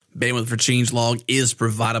Bandwidth for changelog is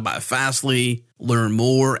provided by Fastly. Learn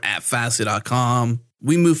more at fastly.com.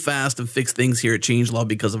 We move fast and fix things here at changelog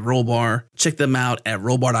because of Rollbar. Check them out at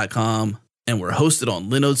rollbar.com. And we're hosted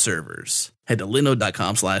on Linode servers. Head to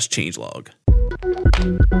linode.com/changelog.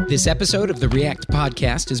 This episode of the React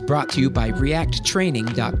Podcast is brought to you by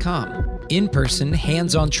reacttraining.com. In-person,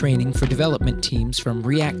 hands-on training for development teams from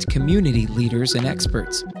React community leaders and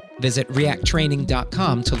experts. Visit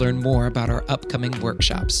reacttraining.com to learn more about our upcoming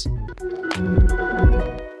workshops.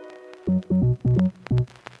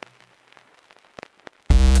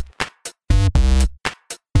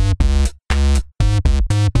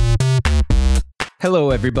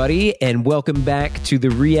 Hello, everybody, and welcome back to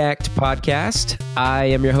the React Podcast. I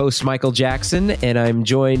am your host, Michael Jackson, and I'm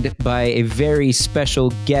joined by a very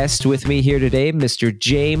special guest with me here today, Mr.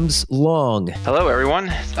 James Long. Hello,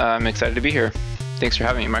 everyone. I'm excited to be here. Thanks for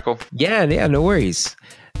having me, Michael. Yeah, no worries.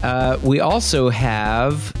 We also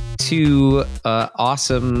have two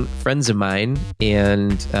awesome friends of mine,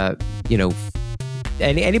 and,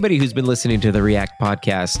 anybody who's been listening to the React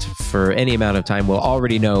Podcast for any amount of time will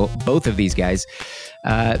already know both of these guys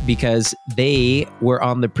because they were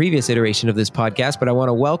on the previous iteration of this podcast, but I want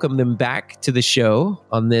to welcome them back to the show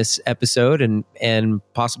on this episode and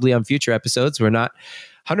possibly on future episodes. We're not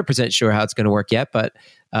 100% sure how it's going to work yet, but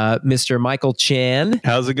Mr. Michael Chan.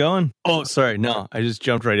 How's it going? Oh, sorry. No, I just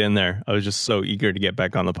jumped right in there. I was just so eager to get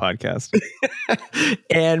back on the podcast.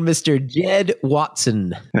 And Mr. Jed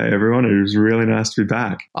Watson. Hey, everyone. It was really nice to be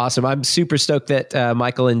back. Awesome. I'm super stoked that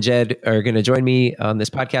Michael and Jed are going to join me on this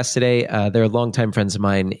podcast today. They're longtime friends of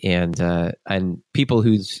mine and people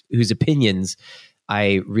whose opinions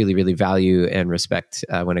I really, really value and respect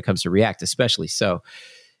when it comes to React, especially. So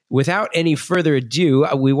without any further ado,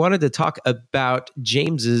 we wanted to talk about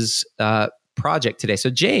James's project today. So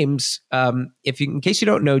James, in case you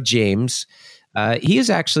don't know James, he is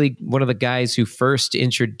actually one of the guys who first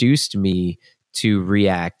introduced me to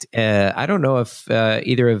React. I don't know if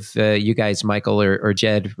either of you guys, Michael or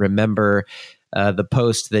Jed, remember the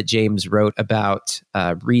post that James wrote about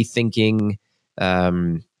rethinking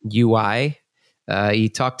UI. He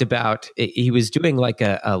talked about he was doing like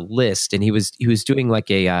a list, and he was doing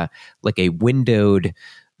like a windowed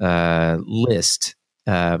list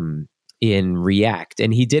in React,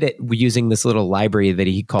 and he did it using this little library that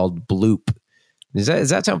he called Bloop. Does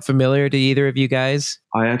that sound familiar to either of you guys?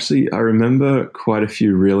 I remember quite a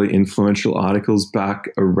few really influential articles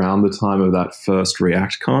back around the time of that first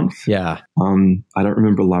React Conf. Yeah. I don't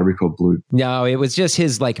remember a library called Bloop. No, it was just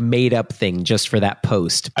his like made up thing just for that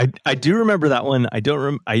post. I do remember that one. I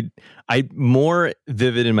don't I more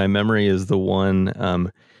vivid in my memory is the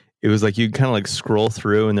one. It was like you kind of like scroll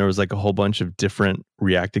through, and there was like a whole bunch of different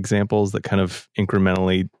React examples that kind of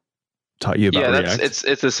incrementally taught you about React.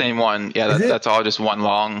 It's the same one. Yeah, that's all just one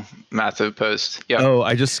long massive post. Yeah. Oh,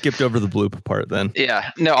 I just skipped over the Bloop part then.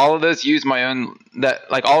 Yeah. No, all of those use my own.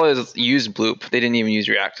 All of those use Bloop. They didn't even use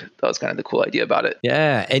React. That was kind of the cool idea about it.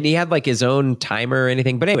 Yeah, and he had like his own timer or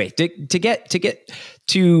anything. But anyway, to get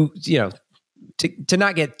to to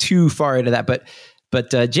not get too far into that, but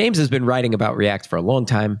James has been writing about React for a long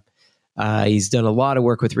time. He's done a lot of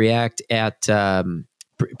work with React at.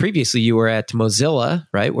 Previously, you were at Mozilla,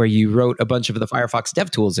 right, where you wrote a bunch of the Firefox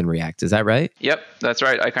dev tools in React. Is that right? Yep, that's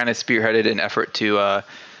right. I kind of spearheaded an effort to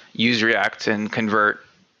use React and convert,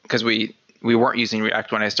 because we weren't using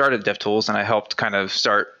React when I started DevTools, and I helped kind of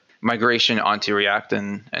start migration onto React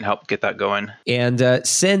and help get that going. And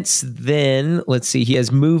since then, let's see, he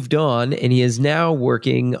has moved on, and he is now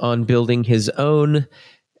working on building his own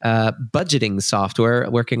budgeting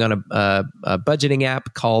software, working on a budgeting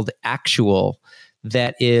app called Actual.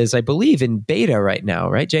 That is, I believe, in beta right now,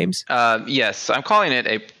 right, James? Yes, I'm calling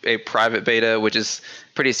it a private beta, which is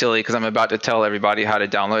pretty silly because I'm about to tell everybody how to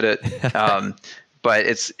download it. But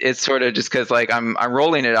it's sort of just because like I'm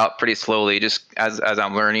rolling it out pretty slowly, just as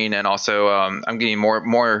I'm learning, and also I'm getting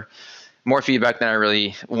more feedback than I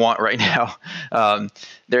really want right now. I'm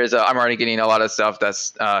already getting a lot of stuff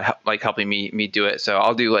that's like helping me do it. So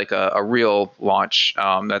I'll do like a real launch.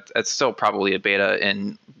 That's still probably a beta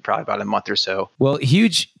in probably about a month or so. Well,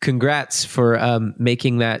 huge congrats for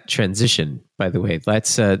making that transition. By the way,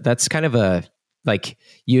 that's kind of a like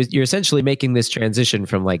you're essentially making this transition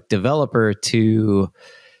from like developer to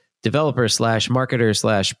developer /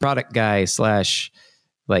 marketer / product guy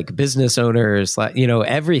 / like business owners,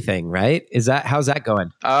 everything, right? How's that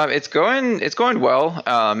going? It's going well.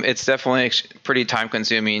 It's definitely pretty time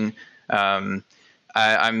consuming. I'm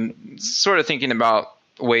sort of thinking about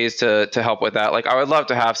ways to help with that. Like I would love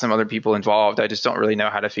to have some other people involved. I just don't really know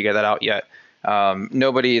how to figure that out yet.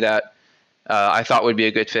 Nobody that I thought would be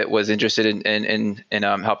a good fit was interested in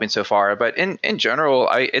helping so far. But in general,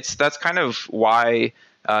 that's kind of why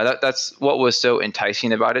that's what was so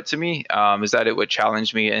enticing about it to me, is that it would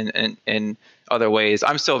challenge me in other ways.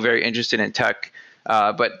 I'm still very interested in tech,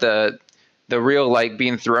 but the real like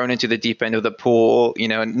being thrown into the deep end of the pool,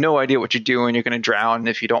 no idea what you're doing, you're going to drown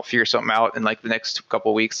if you don't figure something out in like the next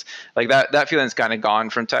couple of weeks. Like that feeling's kind of gone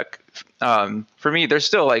from tech. For me, there's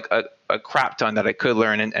still like a crap ton that I could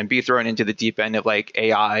learn and be thrown into the deep end of like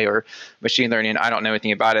AI or machine learning. I don't know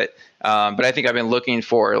anything about it. But I think I've been looking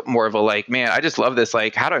for more of a like, man, I just love this.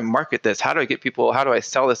 Like, how do I market this? How do I get people? How do I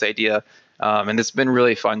sell this idea? And it's been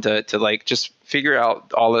really fun to like just figure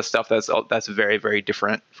out all this stuff that's very, very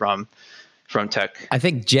different from tech. I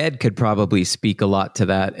think Jed could probably speak a lot to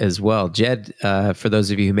that as well. Jed, for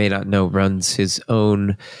those of you who may not know, runs his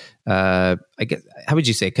own, I guess, how would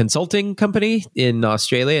you say, consulting company in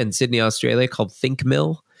Australia, in Sydney, Australia, called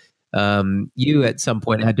ThinkMill. You at some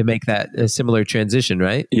point had to make that a similar transition,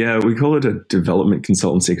 right? Yeah, we call it a development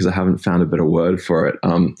consultancy because I haven't found a better word for it.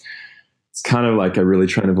 It's kind of like I really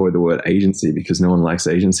try and avoid the word agency because no one likes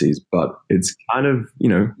agencies, but it's kind of,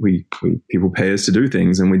 we people pay us to do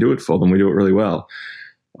things and we do it for them. We do it really well.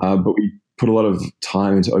 But we put a lot of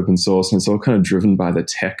time into open source, and it's all kind of driven by the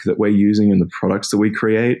tech that we're using and the products that we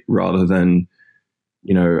create rather than,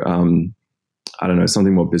 I don't know,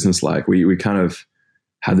 something more business-like. We kind of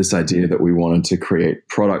had this idea that we wanted to create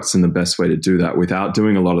products, and the best way to do that without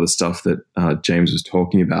doing a lot of the stuff that James was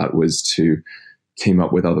talking about was to team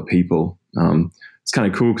up with other people. It's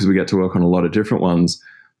kind of cool because we get to work on a lot of different ones,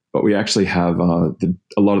 but we actually have a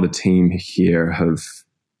lot of the team here have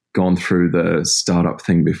gone through the startup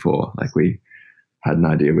thing before. Like we had an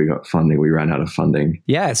idea, we got funding, we ran out of funding.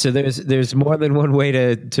 Yeah, so there's more than one way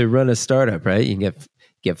to run a startup, right? You can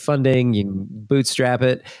get funding, you can bootstrap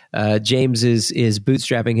it. James is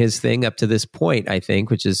bootstrapping his thing up to this point, I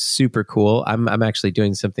think, which is super cool. I'm actually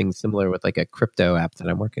doing something similar with like a crypto app that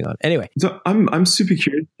I'm working on. Anyway, so I'm super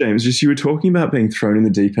curious, James. Just you were talking about being thrown in the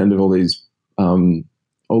deep end of all these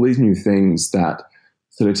new things that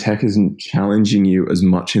sort of tech isn't challenging you as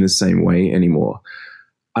much in the same way anymore.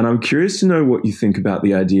 And I'm curious to know what you think about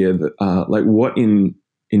the idea that, like, what in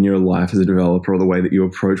your life as a developer or the way that you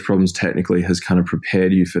approach problems technically has kind of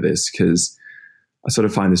prepared you for this? Because I sort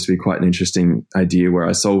of find this to be quite an interesting idea where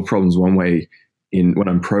I solve problems one way when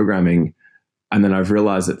I'm programming, and then I've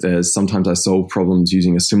realized that sometimes I solve problems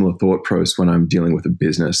using a similar thought process when I'm dealing with a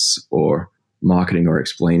business or marketing or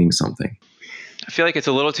explaining something. I feel like it's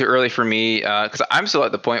a little too early for me because I'm still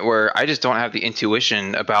at the point where I just don't have the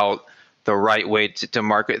intuition about the right way to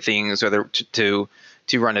market things or to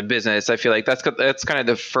run a business. I feel like that's kind of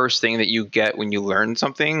the first thing that you get when you learn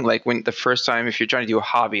something. Like when the first time, if you're trying to do a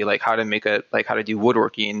hobby, like how to do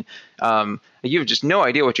woodworking, you have just no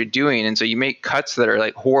idea what you're doing. And so you make cuts that are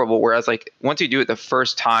like horrible. Whereas like once you do it the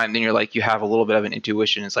first time, then you're like, you have a little bit of an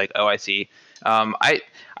intuition. It's like, oh, I see.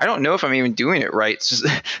 I don't know if I'm even doing it right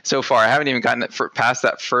so far. I haven't even gotten past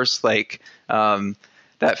that first that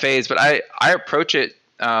phase, but I approach it.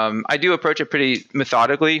 I do approach it pretty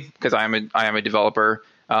methodically because I am a developer.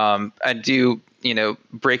 I do,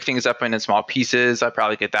 break things up into small pieces. I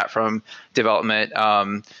probably get that from development.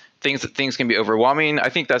 Things can be overwhelming. I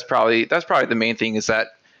think that's probably the main thing is that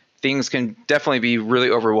things can definitely be really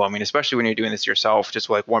overwhelming, especially when you're doing this yourself, just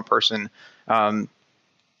like one person.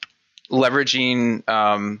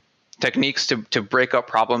 Leveraging techniques to break up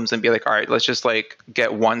problems and be like, all right, let's just like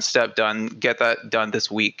get one step done, get that done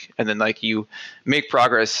this week. And then like you make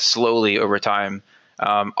progress slowly over time.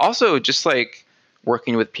 Also just like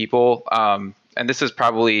working with people. And this is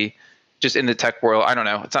probably just in the tech world. I don't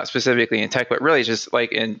know. It's not specifically in tech, but really just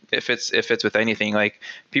like if it's with anything, like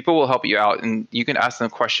people will help you out and you can ask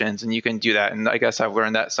them questions and you can do that. And I guess I've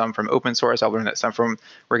learned that some from open source. I've learned that some from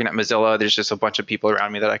working at Mozilla. There's just a bunch of people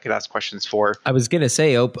around me that I could ask questions for. I was going to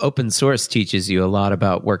say open source teaches you a lot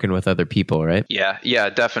about working with other people, right?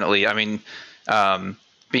 Yeah, definitely. I mean,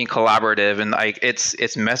 being collaborative and like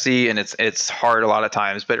it's messy and it's hard a lot of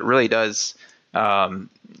times, but it really does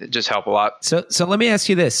just help a lot. So let me ask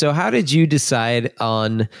you this. So how did you decide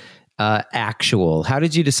on how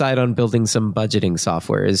did you decide on building some budgeting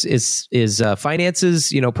software? Is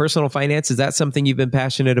finances, personal finance, is that something you've been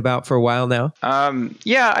passionate about for a while now?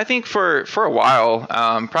 Yeah, I think for a while,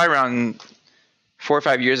 probably around 4 or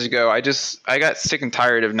 5 years ago, I got sick and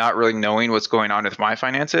tired of not really knowing what's going on with my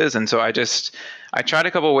finances. And so I tried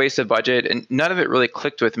a couple of ways to budget and none of it really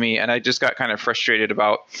clicked with me. And I just got kind of frustrated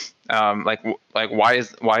about, like why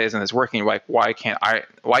isn't this working? Like, why can't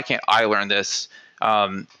I learn this?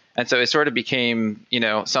 And so it sort of became,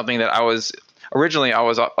 something that I was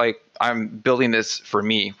I'm building this for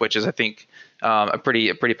me, which is, I think, a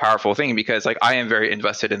pretty powerful thing, because like I am very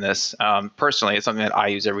invested in this personally. It's something that I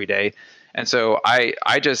use every day, and so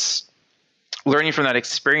I just learning from that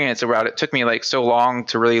experience about it took me like so long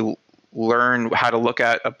to really learn how to look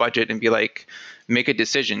at a budget and be like, make a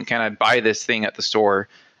decision. Can I buy this thing at the store?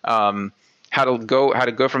 How to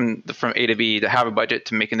go from A to B, to have a budget,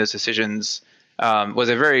 to making those decisions was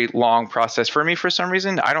a very long process for me for some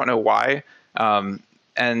reason. I don't know why.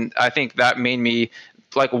 And I think that made me,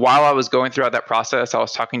 like, while I was going throughout that process, I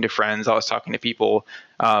was talking to friends, I was talking to people,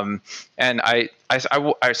 and I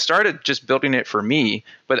started just building it for me.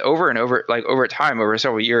 But over and over, like over time, over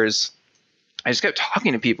several years, I just kept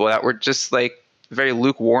talking to people that were just like very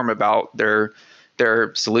lukewarm about their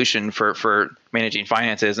solution for managing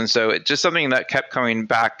finances. And so it's just something that kept coming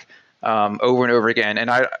back over and over again.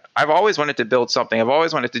 And I've always wanted to build something. I've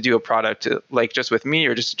always wanted to do a product like just with me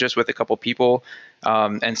or just with a couple people.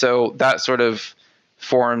 And so that sort of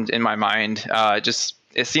formed in my mind.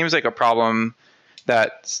 It seems like a problem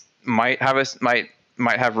that might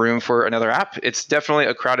have room for another app. It's definitely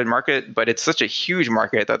a crowded market, but it's such a huge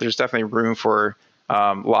market that there's definitely room for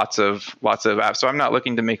lots of apps. So I'm not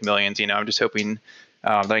looking to make millions. I'm just hoping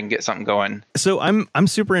that I can get something going. So I'm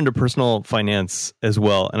super into personal finance as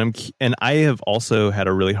well, and I have also had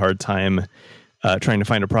a really hard time trying to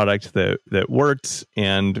find a product that worked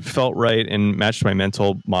and felt right and matched my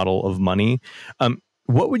mental model of money.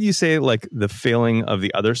 What would you say like the failing of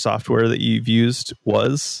the other software that you've used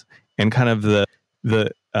was, and kind of the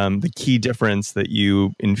key difference that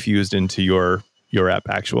you infused into your app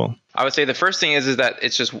actual? I would say the first thing is that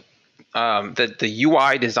it's just the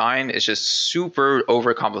UI design is just super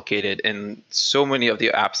overcomplicated in so many of the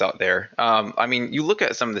apps out there. I mean, you look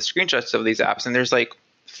at some of the screenshots of these apps, and there's like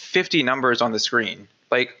 50 numbers on the screen,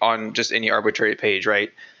 like on just any arbitrary page,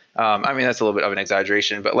 right? I mean, that's a little bit of an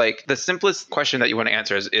exaggeration, but like the simplest question that you want to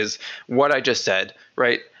answer is what I just said,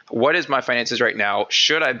 right? What is my finances right now?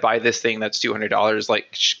 Should I buy this thing that's $200?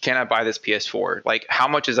 Like, can I buy this PS4? Like, how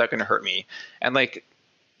much is that going to hurt me? And like,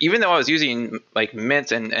 even though I was using like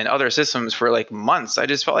Mint and other systems for like months, I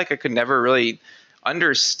just felt like I could never really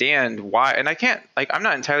understand why. And I'm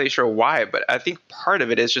not entirely sure why, but I think part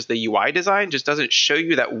of it is just the UI design just doesn't show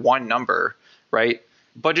you that one number, right?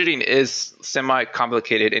 Budgeting is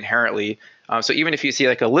semi-complicated inherently. So even if you see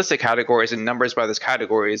like a list of categories and numbers by those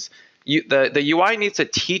categories, the UI needs to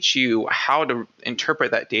teach you how to interpret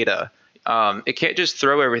that data. It can't just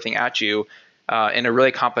throw everything at you in a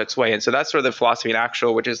really complex way. And so that's sort of the philosophy in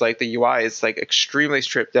Actual, which is like the UI is like extremely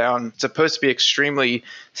stripped down. It's supposed to be extremely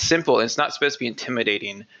simple, and it's not supposed to be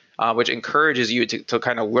intimidating, which encourages you to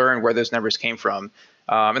kind of learn where those numbers came from.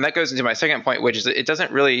 And that goes into my second point, which is it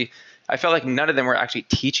doesn't really, I felt like none of them were actually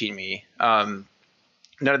teaching me.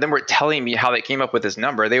 None of them were telling me how they came up with this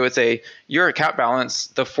number. They would say, your account balance,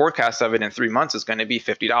 the forecast of it in 3 months is going to be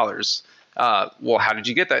 $50. Well, how did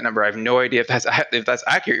you get that number? I have no idea if that's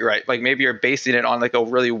accurate, right? Like maybe you're basing it on like a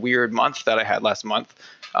really weird month that I had last month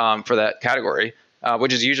for that category,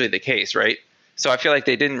 which is usually the case, right? So I feel like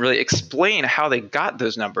they didn't really explain how they got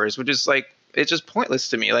those numbers, which is like, it's just pointless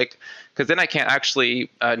to me. Like, because then I can't actually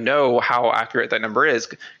know how accurate that number is.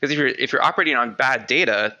 Because if you're operating on bad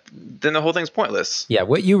data, then the whole thing's pointless. Yeah,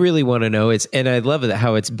 what you really want to know is, and I love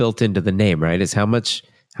how it's built into the name, right? Is how much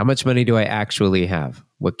money do I actually have?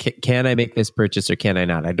 What can I make this purchase or can I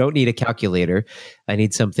not? I don't need a calculator. I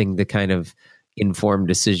need something to kind of inform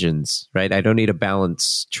decisions, right? I don't need a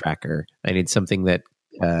balance tracker. I need something that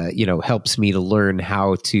helps me to learn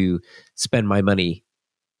how to spend my money.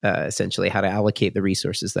 Essentially, how to allocate the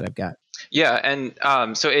resources that I've got. Yeah,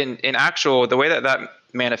 and so in Actual, the way that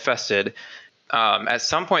manifested, at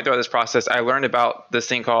some point throughout this process, I learned about this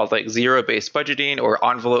thing called like zero-based budgeting or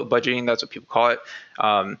envelope budgeting. That's what people call it.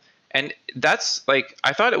 And that's like,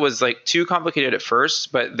 I thought it was like too complicated at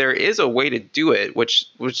first, but there is a way to do it, which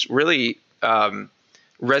really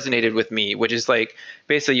resonated with me, which is like,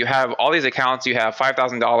 basically you have all these accounts, you have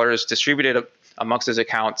 $5,000 distributed amongst those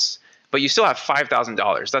accounts, but you still have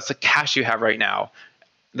 $5,000. That's the cash you have right now.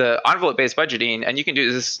 The envelope-based budgeting, and you can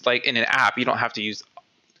do this like in an app. You don't have to use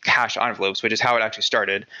cash envelopes, which is how it actually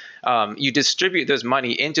started. You distribute those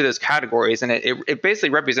money into those categories, and it basically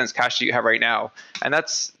represents cash that you have right now. And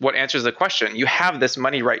that's what answers the question. You have this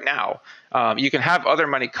money right now. You can have other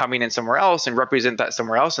money coming in somewhere else and represent that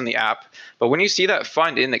somewhere else in the app. But when you see that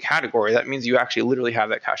fund in the category, that means you actually literally have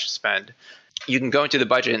that cash to spend. You can go into the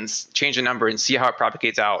budget and change the number and see how it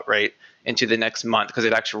propagates out, right, into the next month, because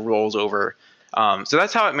it actually rolls over. So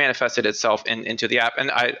that's how it manifested itself into the app.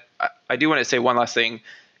 And I do want to say one last thing.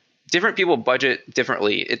 Different people budget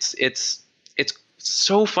differently. It's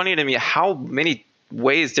so funny to me how many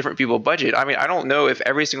ways different people budget. I mean, I don't know if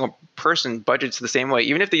every single person budgets the same way.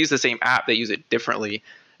 Even if they use the same app, they use it differently.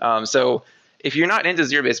 So if you're not into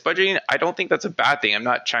zero-based budgeting, I don't think that's a bad thing. I'm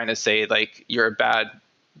not trying to say like your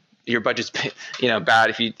budget's bad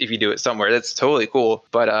if you do it somewhere. That's totally cool.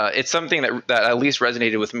 But it's something that at least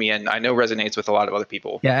resonated with me, and I know resonates with a lot of other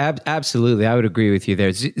people. Yeah, absolutely. I would agree with you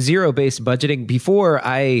there. Zero-based budgeting, before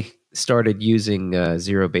I started using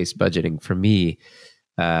zero-based budgeting, for me,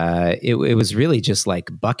 it was really just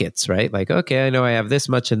like buckets, right? Like, okay, I know I have this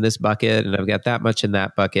much in this bucket and I've got that much in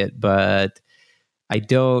that bucket, but I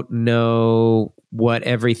don't know what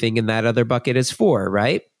everything in that other bucket is for,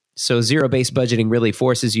 right? So zero-based budgeting really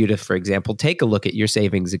forces you to, for example, take a look at your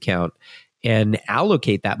savings account and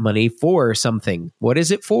allocate that money for something. What is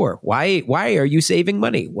it for? Why are you saving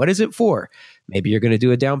money? What is it for? Maybe you're going to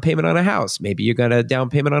do a down payment on a house. Maybe you're going to down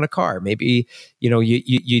payment on a car. Maybe,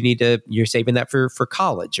 you're saving that for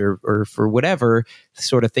college or for whatever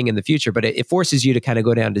sort of thing in the future. But it forces you to kind of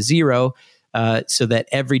go down to zero so that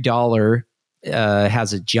every dollar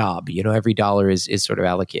has a job. Every dollar is sort of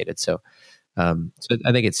allocated. So I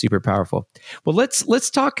think it's super powerful. Well, let's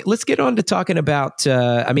get on to talking about,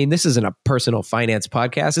 this isn't a personal finance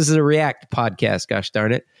podcast. This is a React podcast. Gosh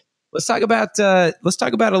darn it. Let's talk about a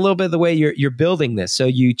little bit of the way you're building this. So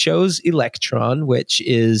you chose Electron, which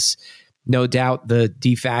is no doubt the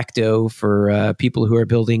de facto for people who are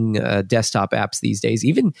building desktop apps these days.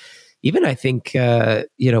 Even I think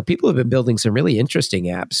people have been building some really interesting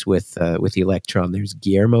apps with Electron. There's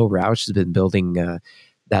Guillermo Rauch has been building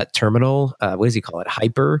that terminal. What does he call it?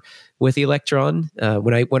 Hyper with Electron.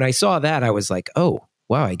 When I saw that, I was like, oh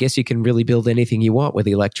wow, I guess you can really build anything you want with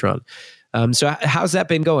Electron. So how's that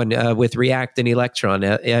been going with React and Electron?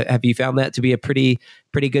 Have you found that to be a pretty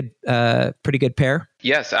good pair?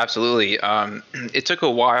 Yes, absolutely. It took a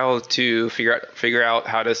while to figure out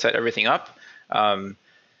how to set everything up.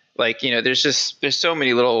 There's so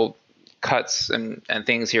many little cuts and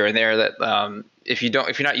things here and there that if you're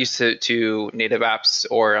not used to native apps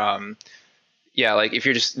or if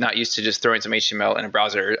you're just not used to just throwing some HTML in a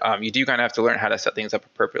browser, you do kind of have to learn how to set things up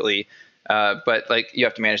appropriately. But you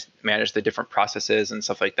have to manage the different processes and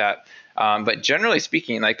stuff like that. But generally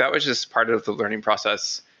speaking, that was just part of the learning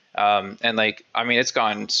process. It's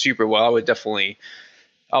gone super well. I would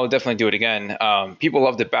definitely do it again. People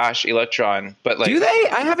love to bash Electron, but do they?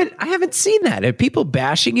 I haven't seen that. Are people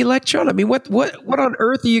bashing Electron? I mean, what on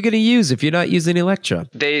earth are you going to use if you're not using Electron?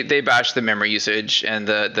 They bash the memory usage and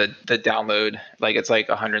the download. It's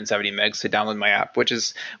 170 megs to download my app, which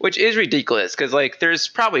is ridiculous because there's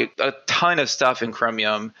probably a ton of stuff in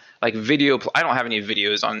Chromium, video. I don't have any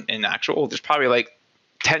videos in actual. There's probably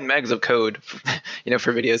 10 megs of code,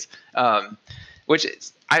 for videos. Which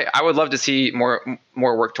I would love to see more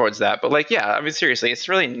work towards that. But seriously, it's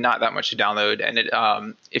really not that much to download.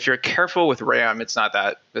 And if you're careful with RAM, it's not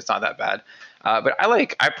that bad. But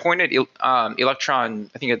I pointed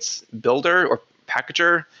Electron, I think it's Builder or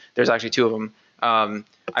Packager. There's actually two of them.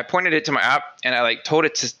 I pointed it to my app and I told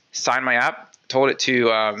it to sign my app, told it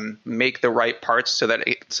to make the right parts so that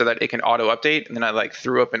it can auto update. And then I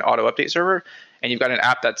threw up an auto update server, and you've got an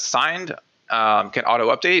app that's signed. Can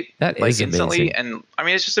auto update instantly, amazing. And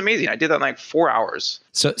it's just amazing. I did that in 4 hours.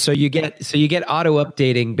 So you get auto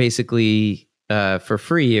updating basically for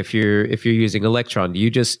free if you're using Electron. Do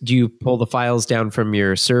you pull the files down from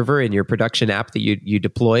your server in your production app that you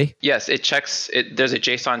deploy? Yes, it checks it. There's a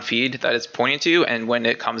JSON feed that it's pointing to, and when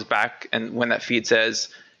it comes back and when that feed says,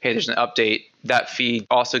 hey, there's an update, that feed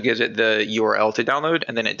also gives it the URL to download,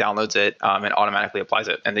 and then it downloads it and automatically applies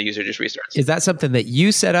it, and the user just restarts. Is that something that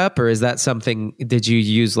you set up, or is that something, did you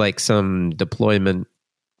use some deployment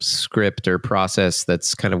script or process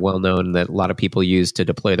that's kind of well known that a lot of people use to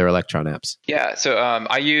deploy their Electron apps? Yeah, so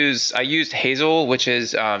I used Hazel, which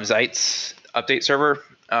is Zeit's update server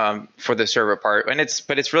for the server part, and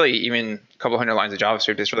it's really even a couple hundred lines of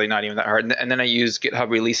JavaScript. It's really not even that hard. And then I use GitHub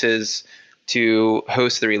releases to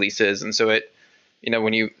host the releases. And so it,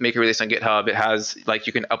 when you make a release on GitHub, it has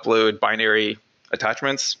you can upload binary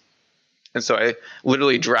attachments. And so I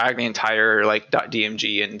literally drag the entire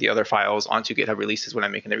 .dmg and the other files onto GitHub releases when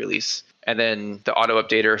I'm making the release. And then the auto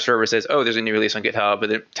updater server says, oh, there's a new release on GitHub,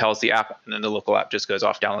 and it tells the app, and then the local app just goes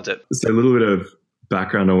off, downloads it. So a little bit of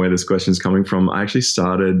background on where this question is coming from. I actually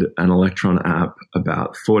started an Electron app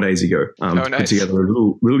about 4 days ago to put together a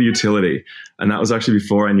little utility. And that was actually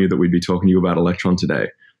before I knew that we'd be talking to you about Electron today.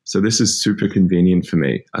 So this is super convenient for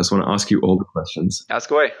me. I just want to ask you all the questions. Ask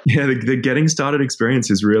away. Yeah, the getting started experience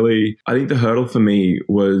is really, I think the hurdle for me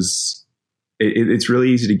was it's really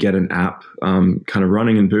easy to get an app kind of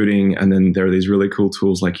running and booting. And then there are these really cool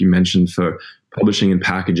tools, like you mentioned, for publishing and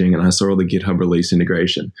packaging, and I saw all the GitHub release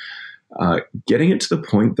integration. Getting it to the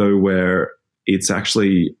point though where it's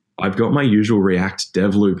actually, I've got my usual React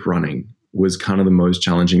dev loop running was kind of the most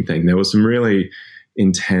challenging thing. There were some really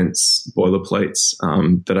intense boilerplates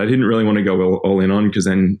that I didn't really want to go all in on, because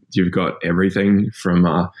then you've got everything from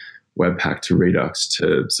Webpack to Redux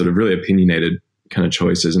to sort of really opinionated kind of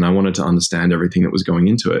choices. And I wanted to understand everything that was going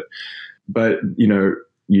into it. But,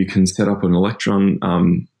 you can set up an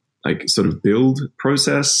Electron like sort of build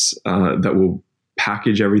process that will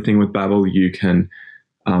package everything with Babel. You can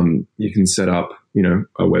set up,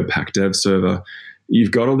 a Webpack dev server.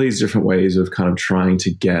 You've got all these different ways of kind of trying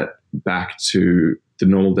to get back to the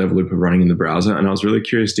normal dev loop of running in the browser. And I was really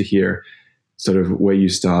curious to hear sort of where you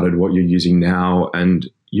started, what you're using now, and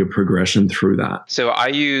your progression through that. So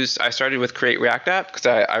I started with Create React App because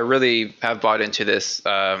I really have bought into this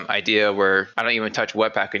idea where I don't even touch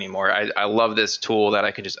Webpack anymore. I love this tool that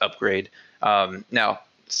I can just upgrade. Now,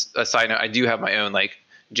 a side note, I do have my own like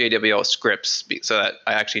JWL scripts so that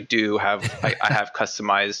I actually do have, I have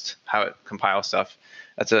customized how it compiles stuff.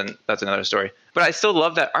 That's another story. But I still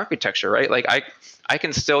love that architecture, right? Like I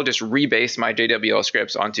can still just rebase my JWL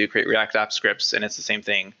scripts onto Create React App scripts, and it's the same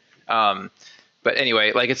thing. But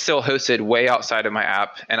anyway, like it's still hosted way outside of my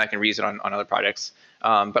app, and I can reuse it on other projects.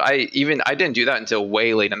 But I didn't do that until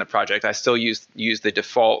way late in the project. I still use the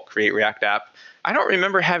default Create React App. I don't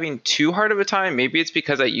remember having too hard of a time. Maybe it's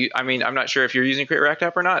because I'm not sure if you're using Create React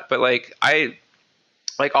App or not, but like I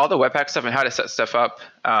like all the Webpack stuff and how to set stuff up.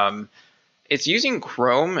 It's using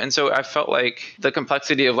Chrome, and so I felt like the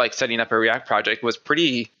complexity of like setting up a React project was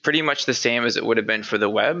pretty much the same as it would have been for the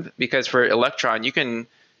web. Because for Electron, you can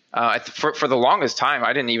for the longest time,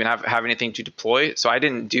 I didn't even have anything to deploy, so I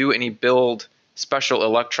didn't do any special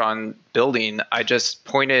Electron building. I just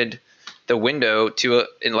pointed the window to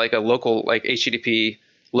in like a local like HTTP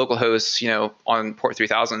localhost, on port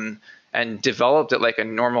 3000, and developed it like a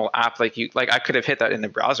normal app. Like I could have hit that in the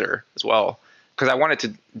browser as well, because I wanted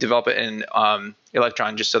to develop it in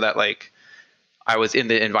Electron just so that like I was in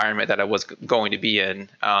the environment that I was going to be in.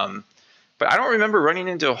 But I don't remember running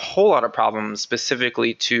into a whole lot of problems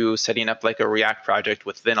specifically to setting up like a React project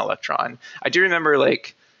within Electron. I do remember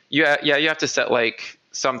like, you have to set like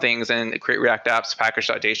some things and Create React Apps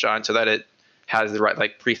package.json so that it has the right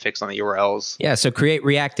like prefix on the URLs. Yeah, so Create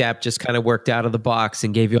React App just kind of worked out of the box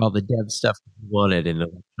and gave you all the dev stuff you wanted in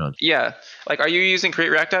Electron. Yeah. Like, are you using Create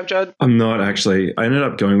React App, Judd? I'm not actually. I ended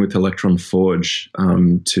up going with Electron Forge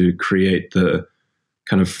to create the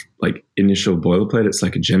kind of like initial boilerplate. It's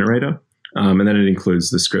like a generator. And then it includes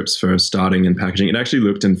the scripts for starting and packaging. It actually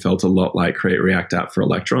looked and felt a lot like Create React App for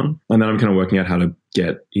Electron. And then I'm kind of working out how to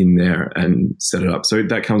get in there and set it up. So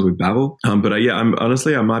that comes with Babel. But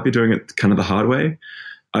I might be doing it kind of the hard way.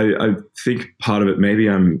 I think part of it, maybe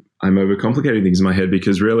I'm overcomplicating things in my head,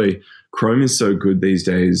 because really Chrome is so good these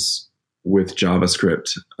days with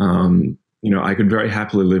JavaScript. I could very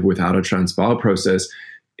happily live without a transpile process,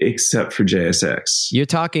 except for JSX. You're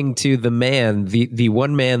talking to the man, the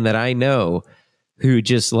one man that I know who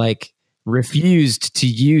just like refused to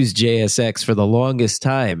use JSX for the longest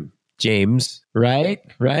time. James, right?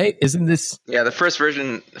 Isn't this? Yeah, the first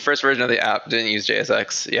version of the app didn't use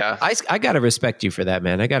JSX. Yeah, I gotta respect you for that,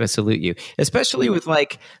 man. I gotta salute you, especially with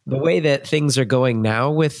like the way that things are going now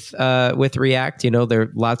with React. There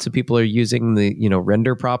lots of people are using the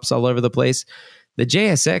render props all over the place. The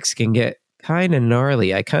JSX can get kind of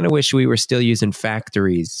gnarly. I kind of wish we were still using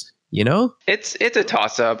factories. It's a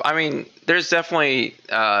toss up. I mean, there's definitely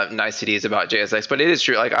niceties about JSX, but it is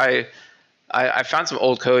true. Like I found some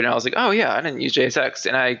old code and I was like, oh yeah, I didn't use JSX,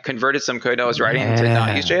 and I converted some code I was writing to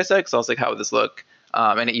not use JSX. I was like, how would this look?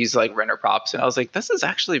 And it used like render props, and I was like, this is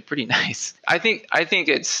actually pretty nice. I think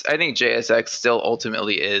JSX still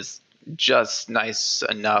ultimately is just nice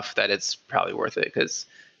enough that it's probably worth it, because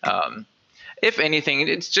if anything,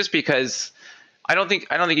 it's just because I don't think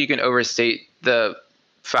you can overstate the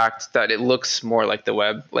fact that it looks more like the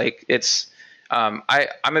web. Like it's I'm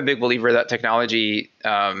a big believer that technology,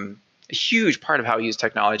 a huge part of how we use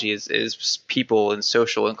technology is people and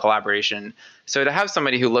social and collaboration. So to have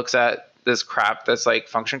somebody who looks at this crap that's like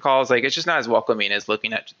function calls, like it's just not as welcoming as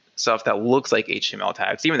looking at stuff that looks like HTML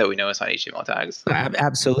tags, even though we know it's not HTML tags.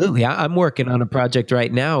 Absolutely. I'm working on a project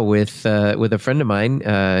right now with a friend of mine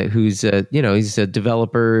who's he's a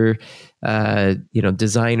developer,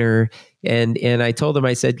 designer, and I told him,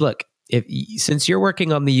 I said, look, since you're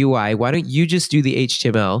working on the UI, why don't you just do the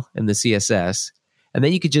HTML and the CSS, and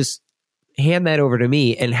then you could just hand that over to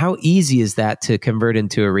me. And how easy is that to convert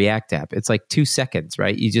into a React app? It's like 2 seconds,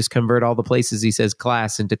 right? You just convert all the places he says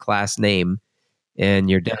class into class name, and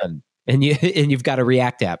you're done. and you've got a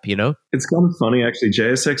React app, you know? It's kind of funny, actually.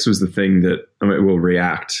 JSX was the thing that,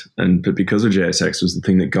 React, but because of JSX was the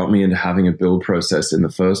thing that got me into having a build process in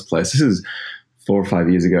the first place. This is 4 or 5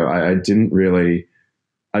 years ago. I didn't really,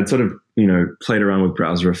 I'd sort of, played around with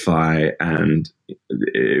Browserify, and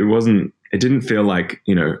it didn't feel like,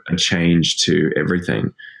 a change to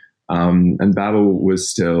everything. And Babel was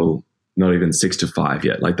still not even 6 to 5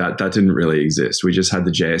 yet. Like that didn't really exist. We just had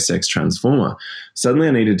the JSX transformer. Suddenly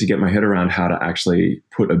I needed to get my head around how to actually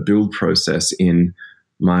put a build process in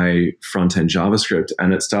my front-end JavaScript.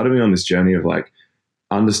 And it started me on this journey of like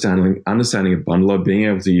understanding a bundler, being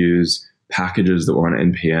able to use packages that were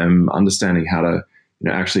on NPM, understanding how to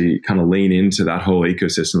actually kind of lean into that whole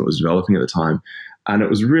ecosystem that was developing at the time. And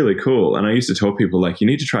it was really cool. And I used to tell people, like, you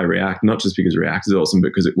need to try React, not just because React is awesome,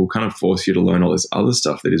 because it will kind of force you to learn all this other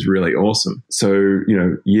stuff that is really awesome. So,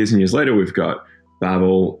 years and years later, we've got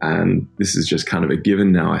Babel, and this is just kind of a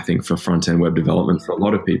given now, I think, for front-end web development for a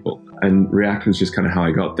lot of people. And React was just kind of how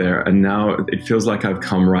I got there. And now it feels like I've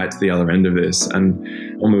come right to the other end of this.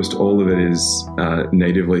 And almost all of it is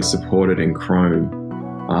natively supported in Chrome.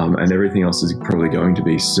 And everything else is probably going to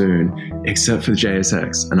be soon, except for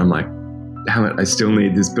JSX. And I'm like, damn it, I still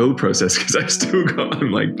need this build process because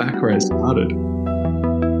I'm like back where I started.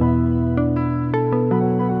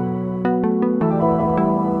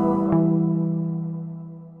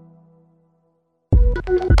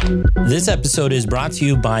 This episode is brought to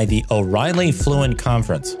you by the O'Reilly Fluent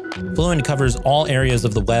Conference. Fluent covers all areas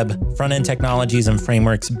of the web, front-end technologies and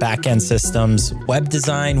frameworks, back-end systems, web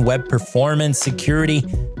design, web performance, security,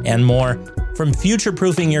 and more. From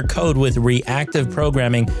future-proofing your code with reactive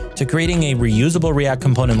programming to creating a reusable React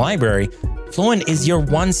component library, Fluent is your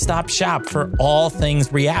one-stop shop for all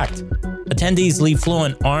things React. Attendees leave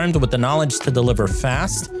Fluent armed with the knowledge to deliver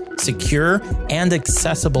fast, secure, and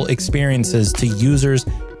accessible experiences to users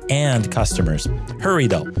and customers. Hurry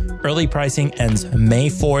though. Early pricing ends May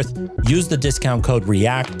 4th. Use the discount code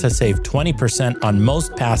REACT to save 20% on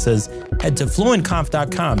most passes. Head to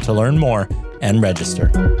fluentconf.com to learn more and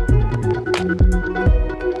register.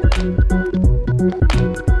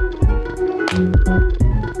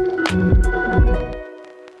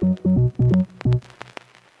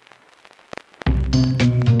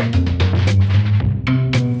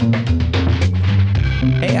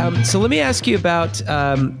 So let me ask you about.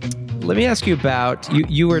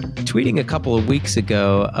 You were tweeting a couple of weeks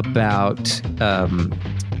ago about.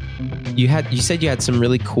 You said you had some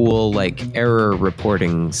really cool like error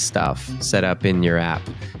reporting stuff set up in your app.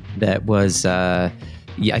 That was. I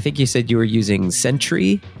think you said you were using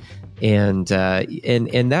Sentry, and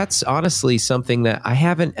that's honestly something that I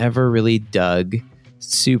haven't ever really dug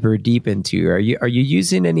super deep into. Are you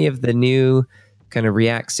using any of the new kind of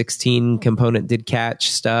React 16 component did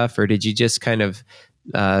catch stuff, or did you just kind of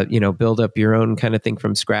build up your own kind of thing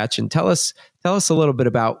from scratch? And tell us a little bit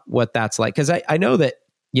about what that's like, because I know that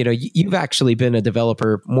you've actually been a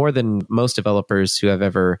developer more than most developers who I've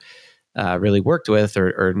ever really worked with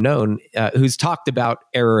or known, who's talked about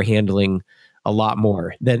error handling a lot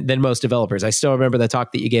more than most developers. I still remember the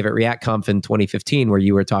talk that you gave at ReactConf in 2015, where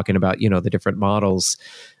you were talking about the different models.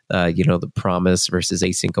 The promise versus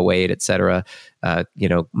async await, et cetera,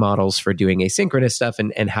 models for doing asynchronous stuff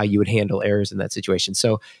and how you would handle errors in that situation.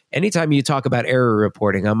 So anytime you talk about error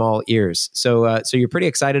reporting, I'm all ears. So you're pretty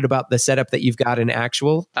excited about the setup that you've got in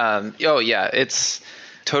actual? Yeah, it's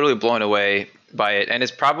totally blown away by it. And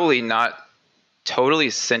it's probably not totally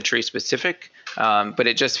Sentry specific, but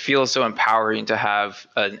it just feels so empowering to have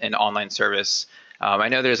an online service. I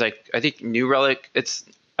know there's New Relic,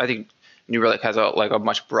 New Relic has a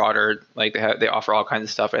much broader, they offer all kinds of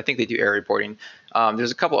stuff. I think they do error reporting.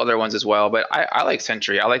 There's a couple other ones as well, but I like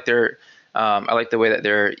Sentry. I like the way that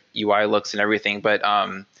their UI looks and everything. But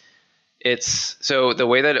the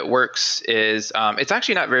way that it works is it's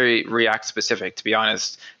actually not very React specific, to be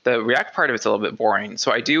honest. The React part of it's a little bit boring.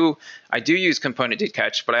 So I do use component did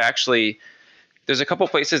catch, but there's a couple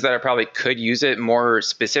places that I probably could use it more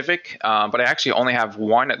specific, but I actually only have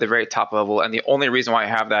one at the very top level. And the only reason why I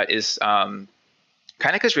have that is kind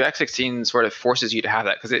of because React 16 sort of forces you to have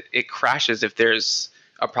that, because it crashes if there's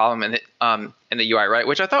a problem in the UI, right?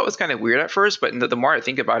 Which I thought was kind of weird at first, but the more I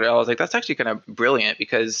think about it, I was like, that's actually kind of brilliant,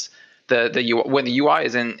 because when the UI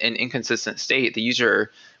is in an inconsistent state, the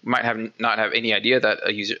user might not have any idea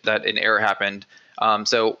that an error happened.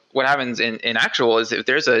 So what happens in actual is if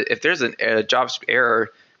there's a JavaScript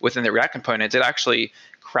error within the React components, it actually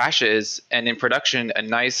crashes, and in production, a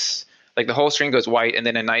nice the whole string goes white, and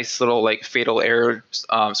then a nice little fatal error,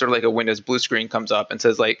 sort of like a Windows blue screen comes up and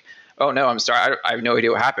says oh no, I'm sorry, I have no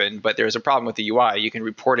idea what happened, but there's a problem with the UI. You can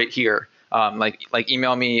report it here. Like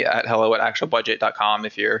email me at hello@actualbudget.com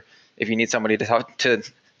if you need somebody to talk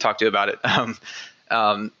to about it.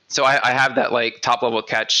 So I have that like top level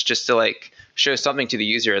catch just to like show something to the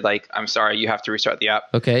user, like, I'm sorry, you have to restart the app.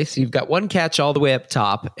 Okay, so you've got one catch all the way up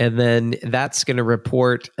top, and then that's going to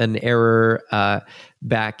report an error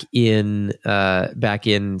back in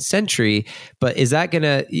Sentry. But is that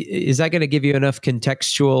gonna give you enough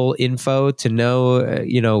contextual info to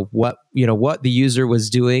know what the user was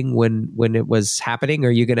doing when it was happening?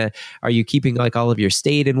 Are you keeping like all of your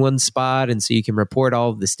state in one spot, and so you can report all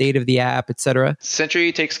of the state of the app, etc.?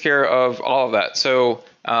 Sentry takes care of all of that. So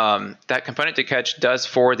that component to catch does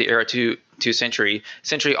forward the error to Sentry.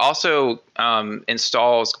 Sentry also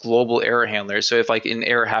installs global error handlers. So if like an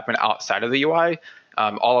error happened outside of the UI,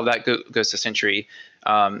 all of that goes to Sentry.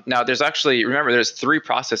 Now there's 3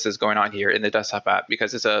 processes going on here in the desktop app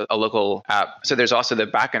because it's a local app. So there's also the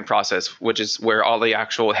backend process, which is where all the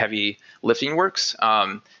actual heavy lifting works.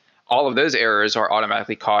 All of those errors are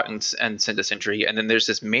automatically caught and sent to Sentry. And then there's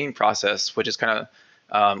this main process, which is kind of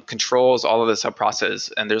controls all of the sub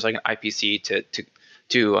processes, and there's like an IPC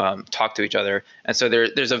to talk to each other. And so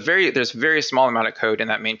there's very small amount of code in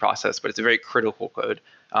that main process, but it's a very critical code.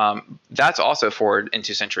 That's also forwarded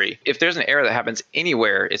into Sentry. If there's an error that happens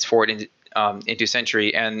anywhere, it's forwarded into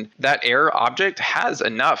Sentry, and that error object has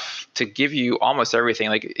enough to give you almost everything.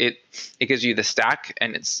 Like it gives you the stack,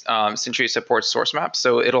 and it's Sentry supports source maps,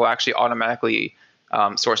 so it'll actually automatically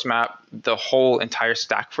source map the whole entire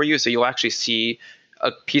stack for you. So you'll actually see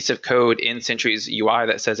a piece of code in Sentry's UI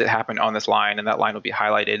that says it happened on this line, and that line will be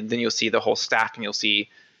highlighted. And then you'll see the whole stack, and you'll see,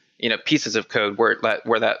 pieces of code where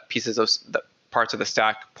that pieces of the parts of the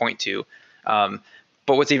stack point to. But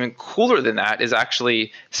what's even cooler than that is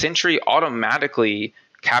actually Sentry automatically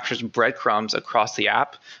captures breadcrumbs across the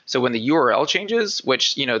app. So when the URL changes,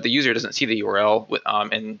 which the user doesn't see the URL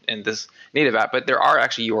in this native app, but there are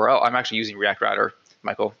actually URL. I'm actually using React Router,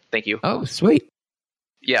 Michael. Thank you. Oh, sweet.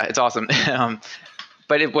 Yeah, it's awesome.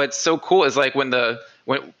 But what's so cool is like when a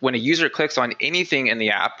user clicks on anything in the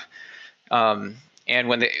app, and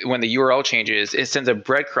when the URL changes, it sends a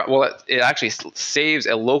breadcrumb. Well, it actually saves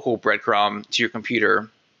a local breadcrumb to your computer.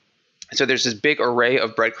 So there's this big array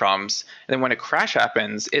of breadcrumbs, and then when a crash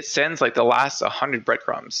happens, it sends like the last 100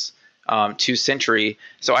 breadcrumbs to Sentry.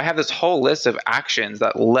 So I have this whole list of actions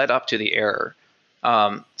that led up to the error.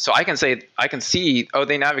 So I can see,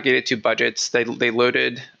 they navigated to budgets. They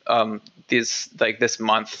loaded this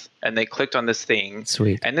month, and they clicked on this thing.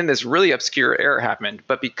 Sweet. And then this really obscure error happened.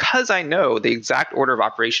 But because I know the exact order of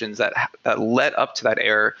operations that led up to that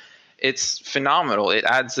error, it's phenomenal. It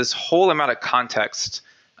adds this whole amount of context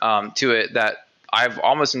to it that I've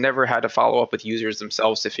almost never had to follow up with users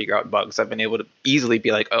themselves to figure out bugs. I've been able to easily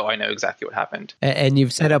be like, oh, I know exactly what happened. And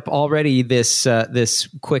you've set up already this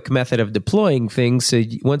quick method of deploying things. So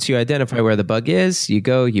once you identify where the bug is, you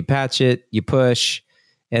go, you patch it, you push,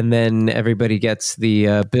 and then everybody gets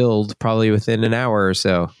the build probably within an hour or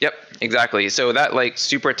so. Yep, exactly. So that like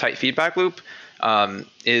super tight feedback loop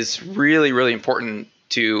is really, really important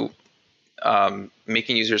to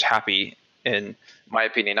making users happy, in my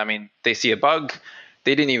opinion. I mean, they see a bug,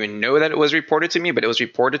 they didn't even know that it was reported to me, but it was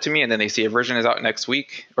reported to me, and then they see a version is out next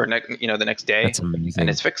week or the next day. That's amazing. And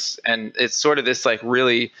it's fixed. And it's sort of this like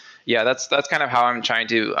really, that's kind of how I'm trying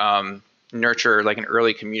to nurture like an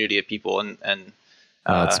early community of people and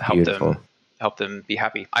help them be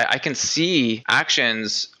happy. I can see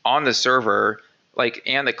actions on the server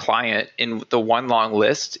and the client in the one long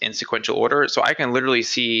list in sequential order. So I can literally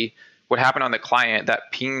see what happened on the client that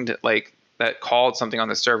pinged that called something on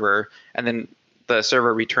the server, and then the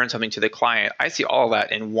server returned something to the client. I see all of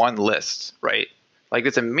that in one list, right? Like,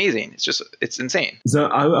 it's amazing. It's insane. So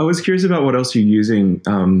I was curious about what else you're using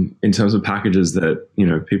in terms of packages that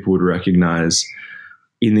people would recognize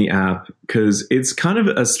in the app, because it's kind of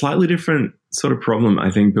a slightly different sort of problem, I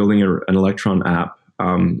think, building an Electron app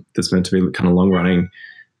that's meant to be kind of long running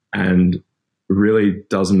and really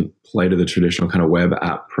doesn't play to the traditional kind of web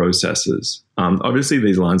app processes. Obviously,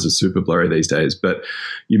 these lines are super blurry these days, but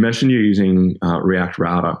you mentioned you're using React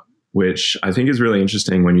Router, which I think is really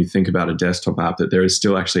interesting when you think about a desktop app, that there is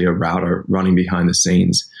still actually a router running behind the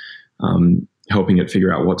scenes, helping it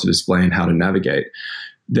figure out what to display and how to navigate.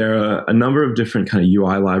 There are a number of different kind of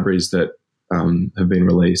UI libraries that have been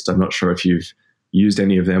released. I'm not sure if you've used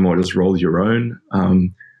any of them or just rolled your own.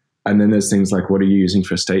 And then there's things like, what are you using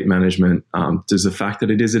for state management? Does the fact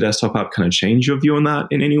that it is a desktop app kind of change your view on that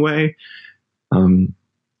in any way? And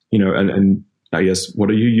I guess,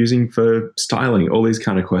 what are you using for styling? All these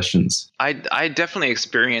kind of questions. I definitely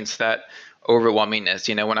experienced that overwhelmingness.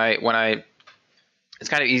 When I it's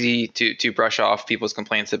kind of easy to brush off people's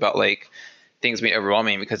complaints about things being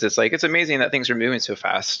overwhelming, because it's like, it's amazing that things are moving so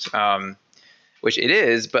fast, which it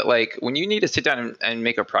is. But like when you need to sit down and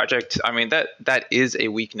make a project, I mean, that is a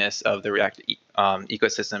weakness of the React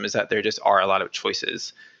ecosystem, is that there just are a lot of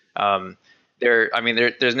choices.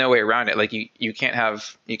 There's no way around it. Like you can't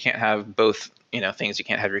have both, things. You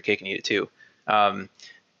can't have your cake and eat it too.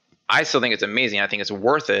 I still think it's amazing. I think it's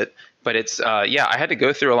worth it, but it's, I had to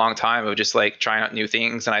go through a long time of just like trying out new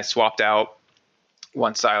things, and I swapped out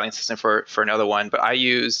one styling system for another one. But I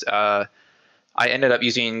ended up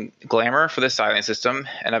using Glamour for the styling system,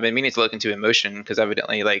 and I've been meaning to look into Emotion, because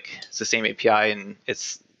evidently like it's the same API, and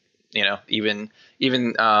it's, even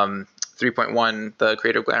 3.1, the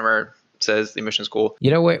creator Glamour says Emotion's cool.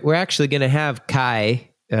 We're actually going to have Kai,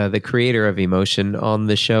 the creator of Emotion, on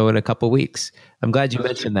the show in a couple weeks. I'm glad you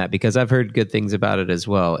mentioned that, because I've heard good things about it as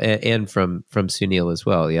well, and from Sunil as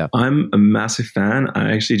well. Yeah, I'm a massive fan.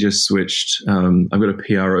 I actually just switched. I've got a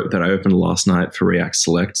PR that I opened last night for React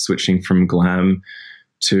Select, switching from Glam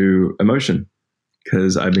to Emotion,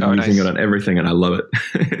 because I've been using it on everything, and I love it.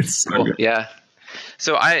 It's so cool. Good. Yeah.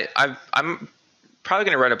 So I'm probably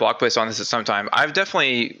going to write a blog post on this at some time.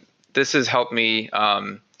 This has helped me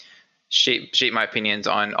shape my opinions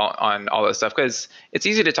on all this stuff, because it's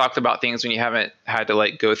easy to talk about things when you haven't had to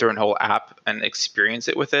like go through a whole app and experience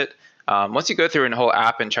it with it. Once you go through a whole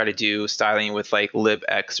app and try to do styling with like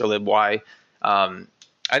libx or liby,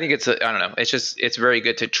 I think I don't know. It's very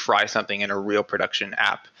good to try something in a real production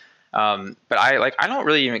app. But I don't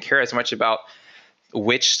really even care as much about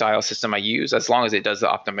which style system I use, as long as it does the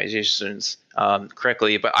optimizations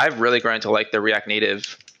correctly. But I've really grown to like the React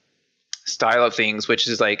Native style of things, which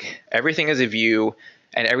is like everything is a view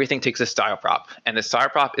and everything takes a style prop, and the style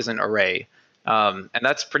prop is an array. And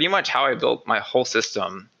that's pretty much how I built my whole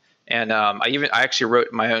system. And I actually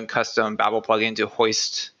wrote my own custom Babel plugin to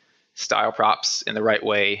hoist style props in the right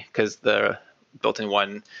way, because the built-in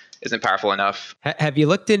one isn't powerful enough. Have you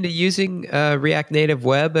looked into using React Native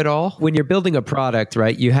Web at all? When you're building a product,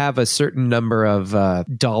 right, you have a certain number of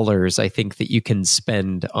dollars, I think, that you can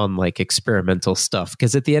spend on like experimental stuff.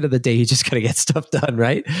 Because at the end of the day, you just got to get stuff done,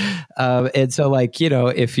 right? And so, like,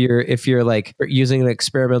 if you're like using an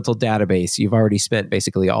experimental database, you've already spent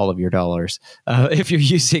basically all of your dollars. If you're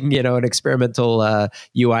using, an experimental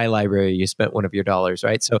UI library, you spent one of your dollars,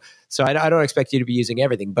 right? So I don't expect you to be using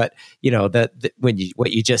everything, but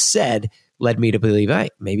what you just said led me to believe,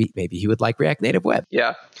 maybe he would like React Native Web.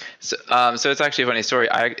 Yeah. So it's actually a funny story.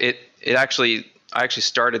 I actually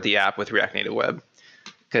started the app with React Native Web,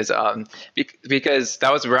 because that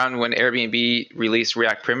was around when Airbnb released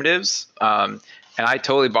React Primitives, and I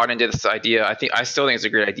totally bought into this idea. I still think it's a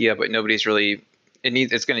great idea, but nobody's really.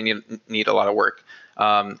 It's going to need a lot of work,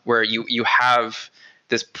 where you have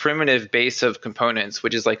this primitive base of components,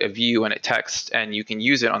 which is like a view and a text, and you can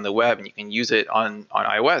use it on the web and you can use it on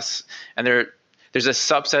iOS. And there's a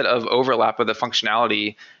subset of overlap of the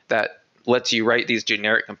functionality that lets you write these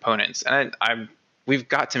generic components. And we've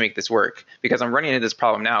got to make this work, because I'm running into this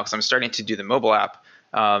problem now, because I'm starting to do the mobile app.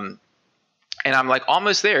 And I'm like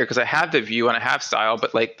almost there, because I have the view and I have style,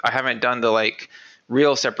 but like I haven't done the like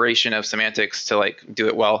real separation of semantics to like do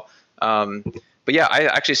it well. But yeah, I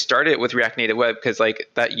actually started with React Native Web, because like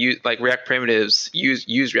React Primitives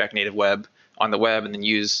use React Native Web on the web, and then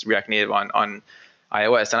use React Native on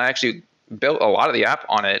iOS. And I actually built a lot of the app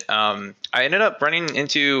on it. I ended up running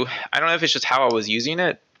into, I don't know if it's just how I was using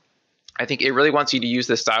it. I think it really wants you to use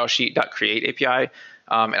the stylesheet.create API.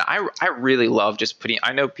 And I really love just putting,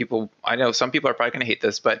 I know some people are probably going to hate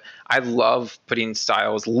this, but I love putting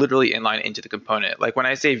styles literally inline into the component. Like when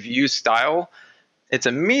I say view style, it's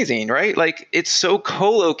amazing, right? Like it's so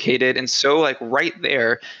co-located and so like right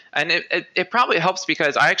there. And it probably helps,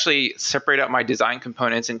 because I actually separate out my design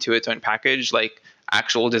components into its own package. Like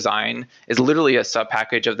actual design is literally a sub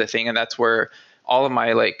package of the thing. And that's where all of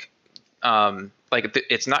my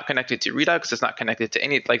it's not connected to Redux. It's not connected to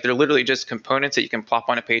any, like they're literally just components that you can plop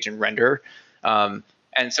on a page and render. And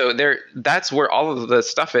so that's where all of the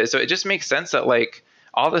stuff is. So it just makes sense that like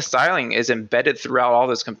all the styling is embedded throughout all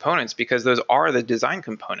those components, because those are the design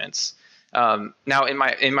components. Now in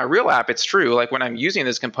my real app, it's true. Like when I'm using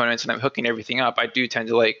those components and I'm hooking everything up, I do tend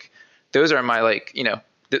to like, those are my like,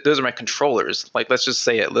 those are my controllers. Like, let's just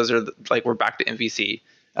say it, those are like, we're back to MVC.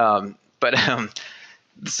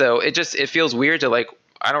 So it feels weird to like,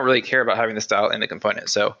 I don't really care about having the style in the component.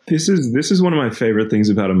 So this is one of my favorite things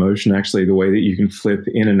about Emotion, actually, the way that you can flip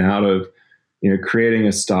in and out of, creating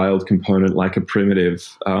a styled component like a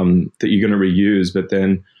primitive that you're going to reuse. But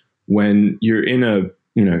then when you're in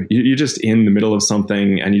you're just in the middle of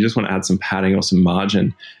something and you just want to add some padding or some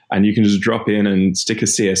margin, and you can just drop in and stick a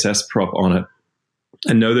CSS prop on it,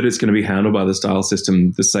 and know that it's going to be handled by the style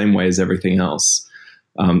system the same way as everything else.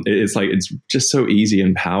 It's just so easy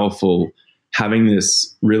and powerful having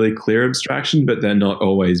this really clear abstraction, but then not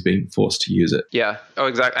always being forced to use it. Yeah. Oh,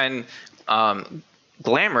 exactly. And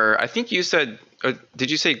Glamour, I think you said, did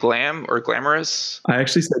you say glam or glamorous? I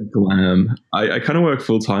actually said glam. I kind of work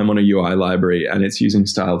full time on a UI library, and it's using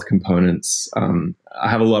styled components. I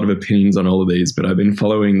have a lot of opinions on all of these, but I've been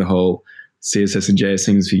following the whole CSS and JS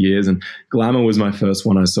things for years. And Glamour was my first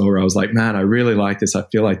one I saw where I was like, man, I really like this. I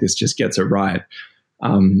feel like this just gets it right.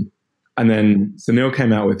 And then Sunil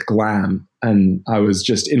came out with Glam, and I was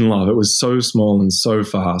just in love. It was so small and so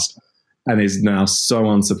fast, and is now so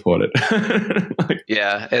unsupported.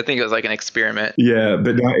 Yeah, I think it was like an experiment. Yeah,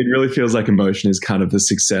 but now it really feels like Emotion is kind of the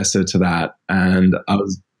successor to that. And I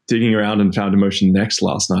was digging around and found Emotion Next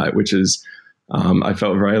last night, which is, I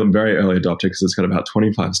felt very, very early adopter because it's got about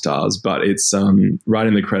 25 stars, but it's right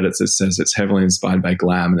in the credits, it says it's heavily inspired by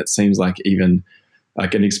Glam, and it seems like even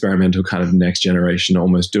like an experimental kind of next generation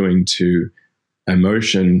almost doing to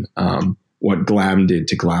Emotion what Glam did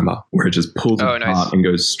to Glamour, where it just pulls it apart and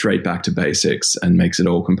goes straight back to basics and makes it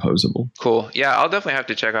all composable. Cool. Yeah, I'll definitely have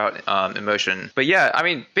to check out Emotion. But yeah, I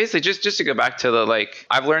mean, basically just to go back to the, like,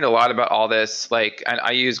 I've learned a lot about all this. Like, and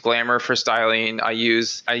I use Glamour for styling. I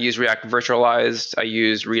use React Virtualized. I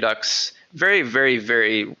use Redux very, very,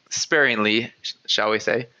 very sparingly, shall we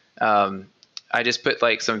say. I just put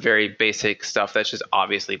like some very basic stuff that's just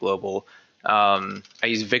obviously global. I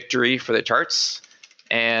use Victory for the charts,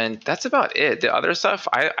 and that's about it. The other stuff,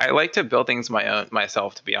 I like to build things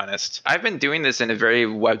myself, to be honest. I've been doing this in a very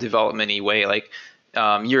web development-y way. Like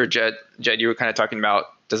Jed, you were kind of talking about,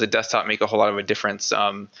 does a desktop make a whole lot of a difference?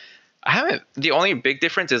 The only big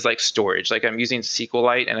difference is like storage. Like I'm using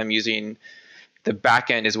SQLite, and I'm using the back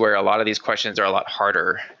end is where a lot of these questions are a lot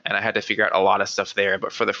harder, and I had to figure out a lot of stuff there.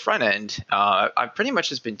 But for the front end, I've pretty much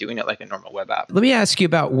just been doing it like a normal web app. Let me ask you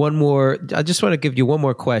about one more. I just want to give you one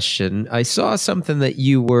more question. I saw something that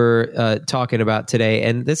you were talking about today,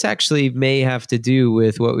 and this actually may have to do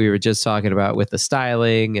with what we were just talking about with the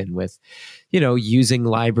styling and with, using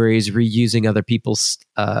libraries, reusing other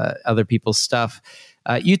people's stuff.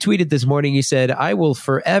 You tweeted this morning, you said, I will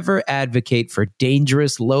forever advocate for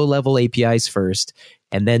dangerous low-level APIs first,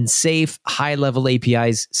 and then safe high-level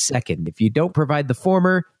APIs second. If you don't provide the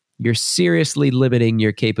former, you're seriously limiting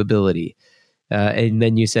your capability. And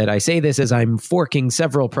then you said, I say this as I'm forking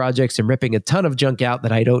several projects and ripping a ton of junk out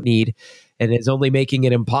that I don't need, and it's only making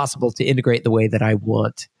it impossible to integrate the way that I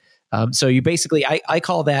want. So you basically, I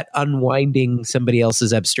call that unwinding somebody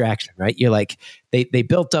else's abstraction, right? You're like, they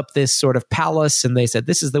built up this sort of palace, and they said,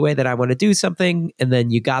 this is the way that I want to do something. And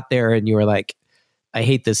then you got there and you were like, I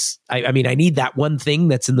hate this. I mean, I need that one thing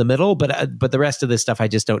that's in the middle, but the rest of this stuff I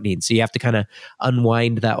just don't need. So you have to kind of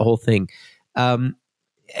unwind that whole thing.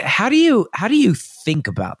 How do you think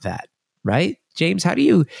about that, right, James? How do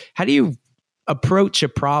you approach a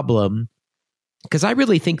problem? Because I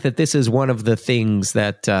really think that this is one of the things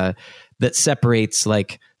that separates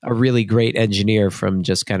like a really great engineer from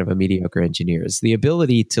just kind of a mediocre engineer, is the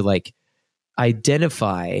ability to like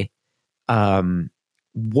identify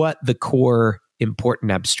what the core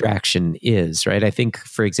important abstraction is, right? I think,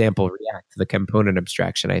 for example, React, the component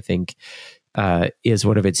abstraction, I think is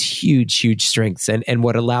one of its huge strengths, and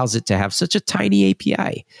what allows it to have such a tiny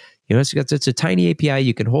API. It's got such a tiny API,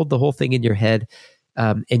 you can hold the whole thing in your head.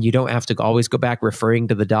 And you don't have to always go back referring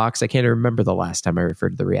to the docs. I can't remember the last time I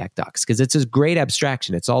referred to the React docs, because it's a great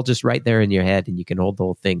abstraction. It's all just right there in your head, and you can hold the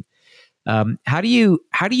whole thing. How do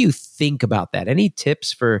you think about that? Any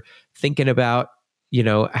tips for thinking about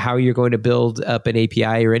how you're going to build up an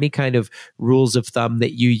API, or any kind of rules of thumb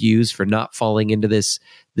that you use for not falling into this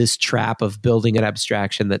trap of building an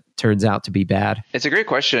abstraction that turns out to be bad? It's a great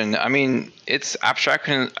question. I mean, it's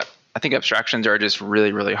abstraction. I think abstractions are just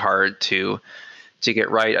really, really hard to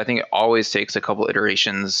get right. I think it always takes a couple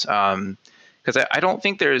iterations, because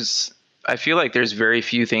I feel like there's very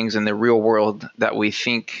few things in the real world that we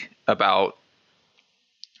think about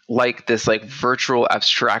like this like virtual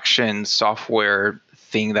abstraction software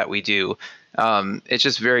thing that we do. It's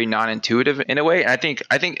just very non-intuitive in a way. And I think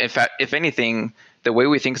in fact, if anything, the way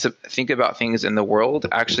we think about things in the world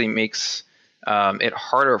actually makes it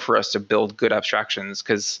harder for us to build good abstractions,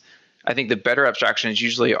 because I think the better abstractions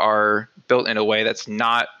usually are built in a way that's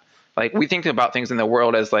not like, we think about things in the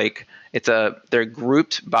world as like they're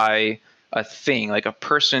grouped by a thing. Like a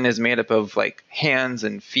person is made up of like hands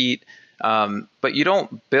and feet, but you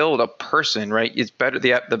don't build a person, right? It's better,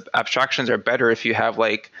 the abstractions are better if you have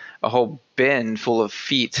like a whole bin full of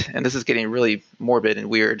feet. And this is getting really morbid and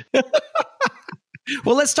weird.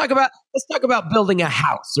 Well, let's talk about building a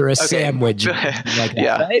house or a sandwich or something like that,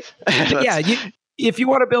 Yeah. right? But yeah, if you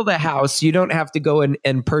want to build a house, you don't have to go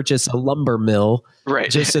and purchase a lumber mill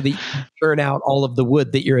Right. just so that you can turn out all of the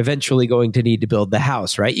wood that you're eventually going to need to build the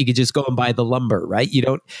house, right? You could just go and buy the lumber, right? You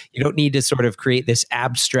don't need to sort of create this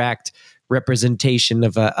abstract representation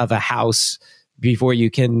of a house before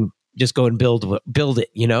you can just go and build it,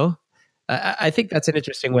 you know? I think that's an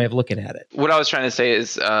interesting way of looking at it. What I was trying to say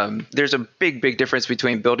is there's a big difference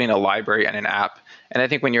between building a library and an app. And I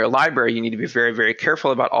think when you're a library, you need to be very, very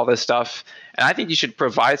careful about all this stuff. And I think you should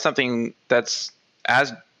provide something that's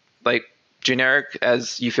as like generic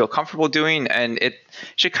as you feel comfortable doing. And it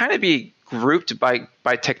should kind of be grouped by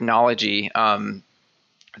technology.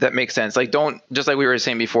 That makes sense. Like, don't, just like we were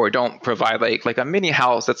saying before, don't provide like a mini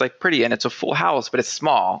house that's like pretty and it's a full house, but it's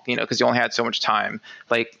small, you know, because you only had so much time.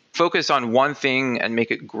 Like, focus on one thing and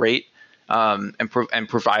make it great, and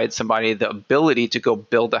provide somebody the ability to go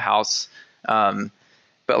build a house.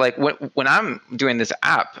 But like when I'm doing this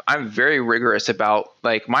app, I'm very rigorous about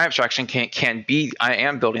like my abstraction can be, I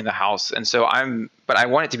am building the house. And so but I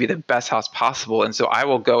want it to be the best house possible. And so I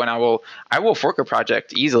will go and I will fork a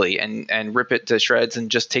project easily and rip it to shreds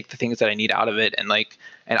and just take the things that I need out of it. And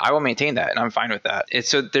I will maintain that. And I'm fine with that.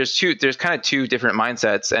 So there's kind of two different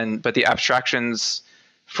mindsets, but the abstractions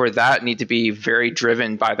for that need to be very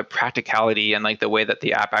driven by the practicality and like the way that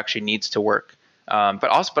the app actually needs to work. But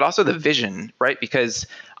also the vision, right? Because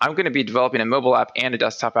I'm going to be developing a mobile app and a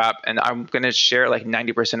desktop app, and I'm going to share like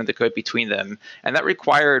 90% of the code between them. And that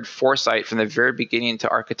required foresight from the very beginning to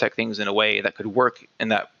architect things in a way that could work in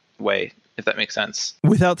that way, if that makes sense.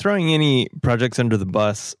 Without throwing any projects under the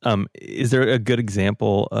bus, is there a good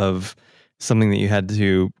example of something that you had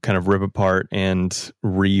to kind of rip apart and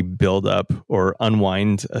rebuild up or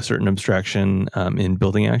unwind a certain abstraction in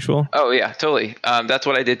building actual? Oh yeah, totally. That's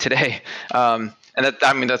what I did today. And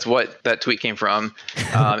that's what that tweet came from.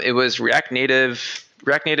 It was React Native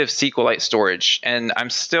SQLite storage. And I'm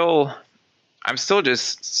still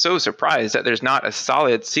just so surprised that there's not a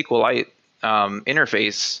solid SQLite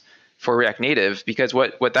interface for React Native, because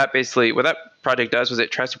what that project does was it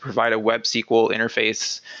tries to provide a web SQL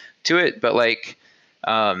interface to it. But like,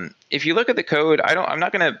 if you look at the code, I'm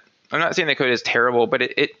not saying the code is terrible, but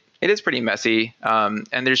it is pretty messy.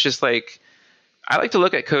 And there's just like, I like to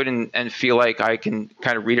look at code and feel like I can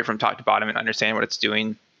kind of read it from top to bottom and understand what it's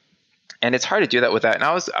doing. And it's hard to do that with that. And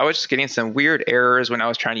I was just getting some weird errors when I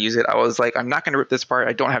was trying to use it. I was like, I'm not going to rip this apart.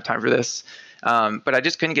 I don't have time for this. But I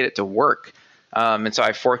just couldn't get it to work. And so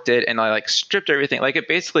I forked it and I like stripped everything. Like, it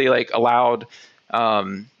basically like allowed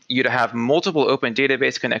you to have multiple open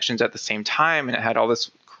database connections at the same time. And it had all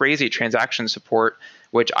this crazy transaction support,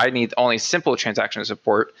 which I need only simple transaction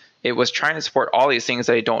support. It was trying to support all these things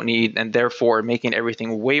that I don't need, and therefore making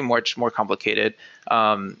everything way much more complicated.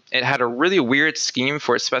 It had a really weird scheme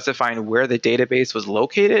for specifying where the database was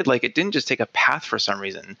located. Like, it didn't just take a path for some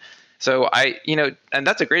reason. So and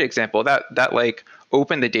that's a great example. That like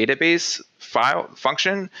open the database file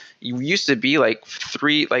function used to be like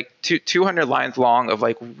 200 lines long of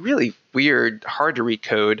like really weird, hard to read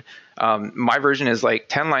code. My version is like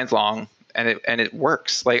 10 lines long. And it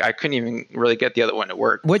works. Like, I couldn't even really get the other one to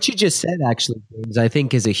work. What you just said, actually, James, I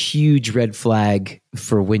think is a huge red flag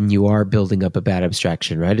for when you are building up a bad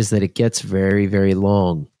abstraction, right? Is that it gets very, very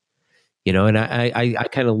long. You know, and I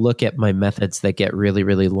kind of look at my methods that get really,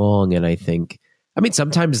 really long, and I think, I mean,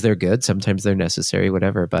 sometimes they're good, sometimes they're necessary,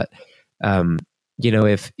 whatever. But you know,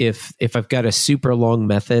 if I've got a super long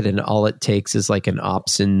method and all it takes is like an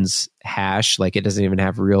options hash, like it doesn't even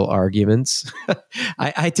have real arguments,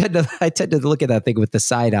 I tend to look at that thing with the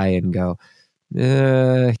side eye and go,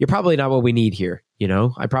 you're probably not what we need here. You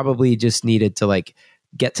know, I probably just needed to like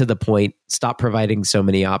get to the point, stop providing so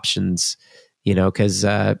many options. You know, because,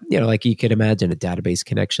 like you could imagine a database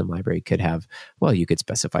connection library could have, well, you could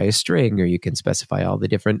specify a string, or you can specify all the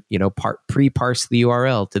different, pre-parse the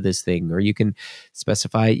URL to this thing, or you can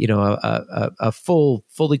specify, a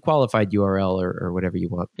fully qualified URL or whatever you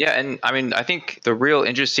want. Yeah. And I mean, I think the real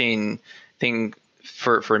interesting thing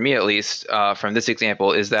for me, at least, from this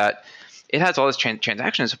example, is that it has all this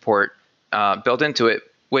transaction support built into it,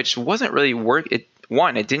 which wasn't really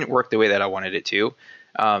it didn't work the way that I wanted it to.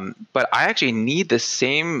 But I actually need the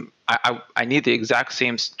same, I need the exact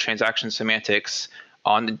same transaction semantics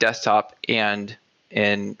on the desktop and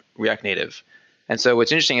in React Native. And so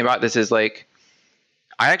what's interesting about this is like,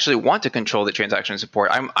 I actually want to control the transaction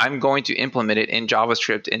support. I'm going to implement it in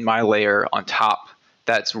JavaScript in my layer on top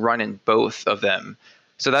that's running both of them.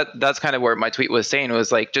 So that's kind of where my tweet was saying,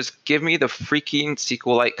 was like, just give me the freaking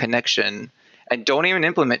SQLite connection and don't even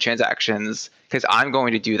implement transactions, because I'm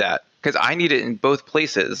going to do that. because I need it in both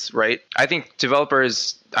places, right? I think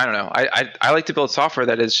developers, I don't know, I like to build software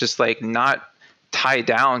that is just like not tied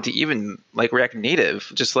down to even like React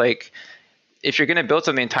Native. Just like, if you're going to build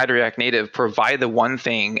something tied to React Native, provide the one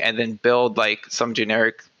thing and then build like some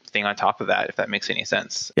generic thing on top of that, if that makes any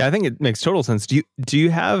sense. Yeah, I think it makes total sense. Do you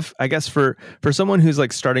have, I guess, for someone who's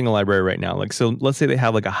like starting a library right now, like, so let's say they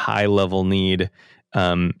have like a high level need,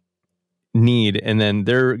 and then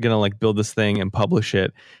they're gonna like build this thing and publish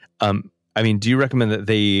it. I mean, do you recommend that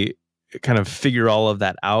they kind of figure all of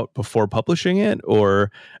that out before publishing it,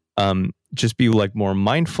 or just be like more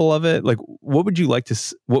mindful of it? Like, what would you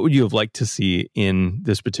have liked to see in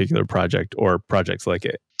this particular project or projects like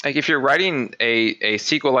it? Like, if you're writing a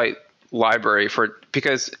SQLite library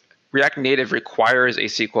because React Native requires a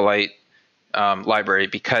SQLite library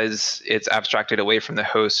because it's abstracted away from the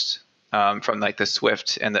host, from like the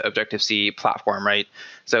Swift and the Objective-C platform, right?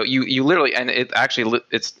 So you literally, and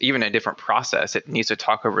it's even a different process. It needs to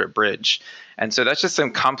talk over a bridge. And so that's just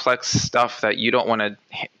some complex stuff that you don't want to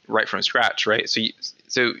write from scratch, right?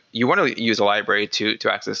 So you want to use a library to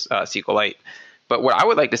access SQLite. But what I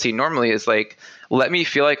would like to see normally is like, let me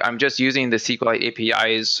feel like I'm just using the SQLite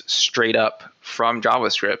APIs straight up from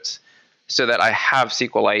JavaScript so that I have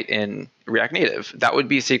SQLite in React Native. That would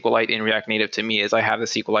be SQLite in React Native to me, is I have the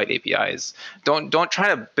SQLite APIs. Don't try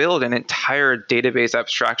to build an entire database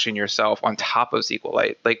abstraction yourself on top of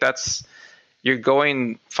SQLite. Like, you're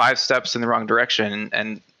going 5 steps in the wrong direction,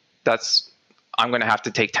 and I'm going to have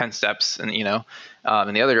to take 10 steps in the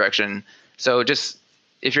other direction. So just,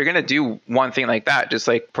 if you're going to do one thing like that, just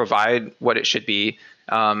like provide what it should be.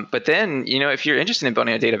 But then, if you're interested in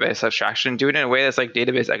building a database abstraction, do it in a way that's like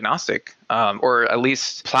database agnostic, or at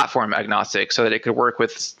least platform agnostic, so that it could work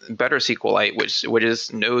with better SQLite, which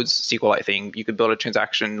is Node's SQLite thing. You could build a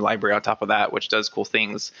transaction library on top of that, which does cool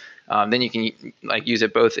things. Then you can like use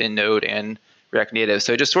it both in Node and React Native.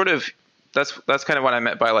 So just sort of, that's kind of what I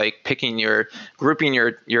meant by like grouping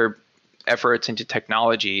your efforts into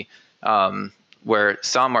technology, where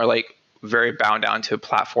some are like very bound down to a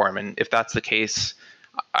platform. And if that's the case,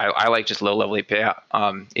 I like just low level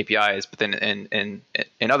APIs, but then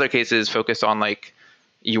in other cases focus on like,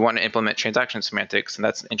 you want to implement transaction semantics, and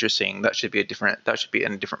that's interesting. That should be in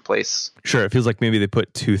a different place. Sure. It feels like maybe they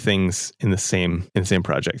put two things in the same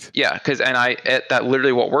project. Yeah. That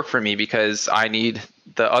literally won't work for me because I need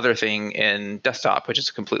the other thing in desktop, which is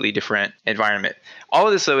a completely different environment. All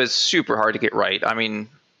of this though is super hard to get right. I mean,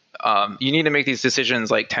 you need to make these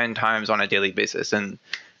decisions like 10 times on a daily basis. And,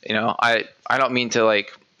 I don't mean to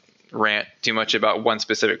like rant too much about one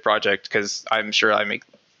specific project, because I'm sure I make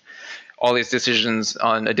all these decisions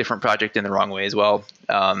on a different project in the wrong way as well.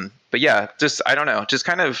 But yeah, I don't know, just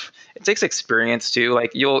kind of, it takes experience too.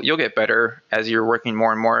 Like you'll get better as you're working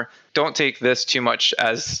more and more. Don't take this too much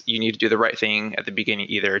as you need to do the right thing at the beginning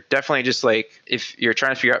either. Definitely just like, if you're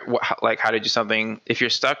trying to figure out how to do something, if you're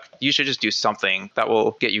stuck, you should just do something that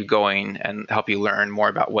will get you going and help you learn more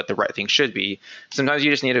about what the right thing should be. Sometimes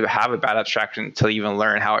you just need to have a bad abstraction until you even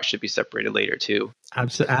learn how it should be separated later too.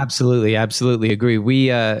 Absolutely agree.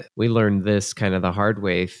 We learned this kind of the hard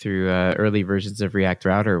way through early versions of React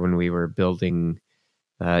Router when we were building.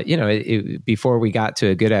 Before we got to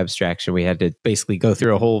a good abstraction, we had to basically go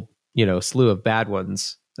through a whole slew of bad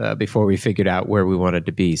ones before we figured out where we wanted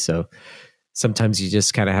to be. So sometimes you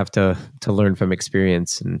just kind of have to learn from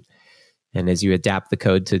experience, and as you adapt the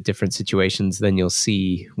code to different situations, then you'll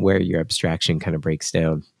see where your abstraction kind of breaks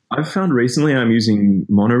down. I've found recently I'm using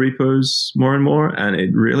monorepos more and more, and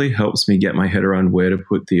it really helps me get my head around where to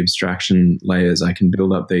put the abstraction layers. I can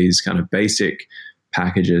build up these kind of basic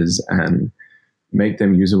packages and make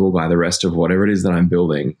them usable by the rest of whatever it is that I'm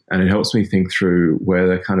building. And it helps me think through where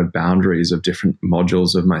the kind of boundaries of different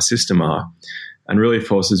modules of my system are, and really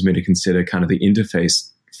forces me to consider kind of the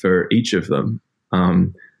interface for each of them.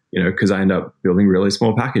 Because I end up building really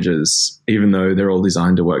small packages, even though they're all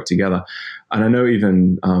designed to work together. And I know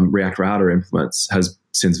even React Router has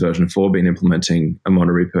since version 4 been implementing a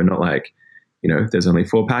monorepo, not like, there's only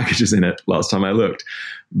 4 packages in it last time I looked.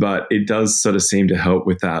 But it does sort of seem to help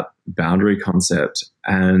with that boundary concept.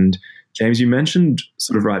 And James, you mentioned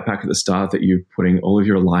sort of right back at the start that you're putting all of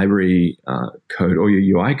your library code or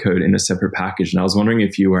your UI code in a separate package. And I was wondering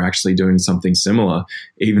if you were actually doing something similar,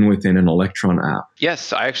 even within an Electron app.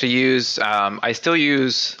 Yes, I actually I still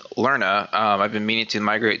use Lerna. I've been meaning to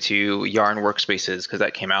migrate to Yarn workspaces because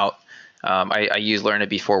that came out. I used Lerna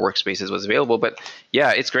before Workspaces was available, but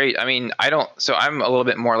yeah, it's great. I mean, so I'm a little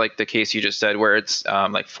bit more like the case you just said, where it's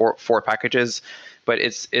like four packages, but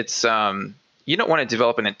it's you don't want to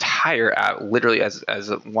develop an entire app literally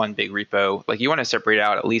as one big repo. Like you want to separate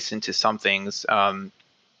out at least into some things.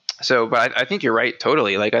 So, but I think you're right,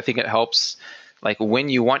 totally. Like, I think it helps, like when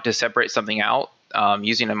you want to separate something out,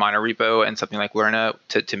 using a mono repo and something like Lerna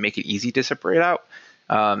to make it easy to separate out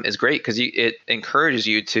is great, because it encourages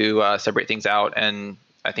you to separate things out, and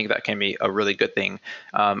I think that can be a really good thing.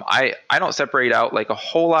 I don't separate out like a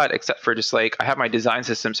whole lot, except for just like I have my design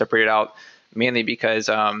system separated out mainly because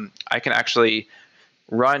I can actually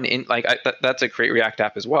run in like that's a great React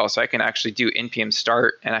app as well. So I can actually do npm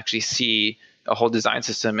start and actually see a whole design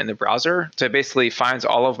system in the browser. So it basically finds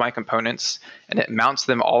all of my components and it mounts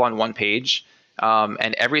them all on one page.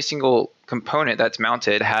 And every single component that's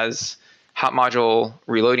mounted has hot module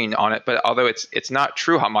reloading on it, but although it's not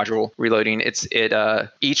true hot module reloading,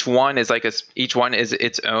 each one is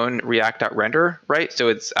its own React.render, right? So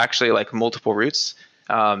it's actually like multiple routes.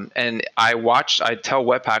 And I tell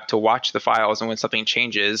Webpack to watch the files, and when something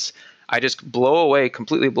changes, I just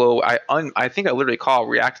completely blow away. I think I literally call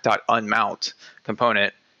React.unmount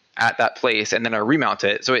component at that place, and then I remount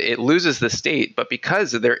it. So it loses the state, but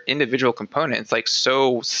because of their individual components, like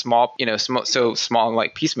so small, so small and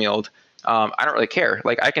like piecemealed, I don't really care.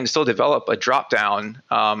 Like I can still develop a drop down.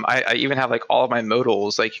 I even have like all of my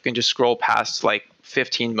modals. Like you can just scroll past like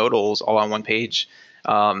 15 modals all on one page.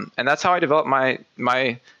 And that's how I develop my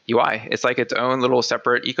UI. It's like its own little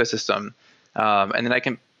separate ecosystem. And then I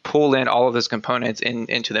can pull in all of those components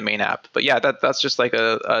into the main app. But yeah, that's just like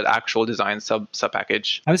an actual design sub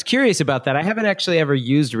package. I was curious about that. I haven't actually ever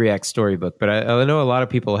used React Storybook, but I know a lot of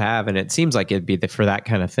people have, and it seems like it'd be for that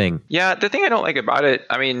kind of thing. Yeah, the thing I don't like about it,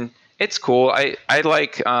 I mean, it's cool. I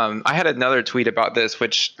like, I had another tweet about this,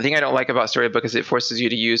 which the thing I don't like about Storybook is it forces you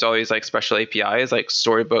to use all these like special APIs like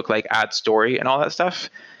Storybook, like add story and all that stuff.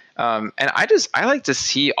 And I like to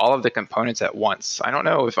see all of the components at once. I don't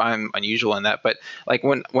know if I'm unusual in that, but like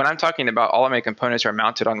when I'm talking about all of my components are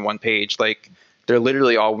mounted on one page, like they're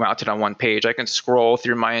literally all mounted on one page. I can scroll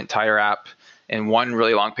through my entire app in one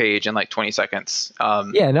really long page in like 20 seconds.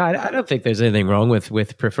 Yeah, no, I don't think there's anything wrong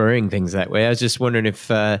with preferring things that way. I was just wondering if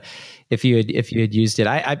you had used it.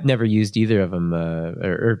 I've never used either of them,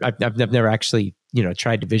 or I've never actually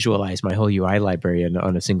tried to visualize my whole UI library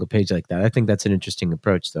on a single page like that. I think that's an interesting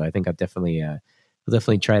approach, though. I think I'll definitely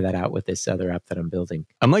try that out with this other app that I'm building.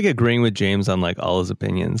 I'm like agreeing with James on like all his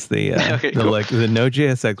opinions. The okay, cool. Like the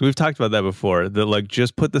Node.js, we've talked about that before. The like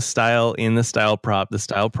just put the style in the style prop. The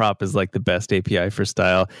style prop is like the best API for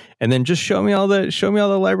style, and then just show me all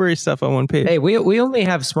the library stuff on one page. Hey, we only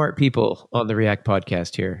have smart people on the React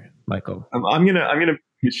podcast here, Michael. I'm gonna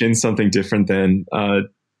pitch in something different then.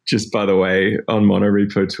 Just by the way, on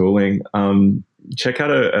monorepo tooling, check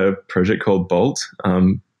out a project called Bolt.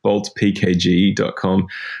 boltpkg.com.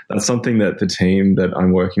 That's something that the team that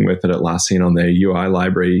I'm working with at Atlassian on their UI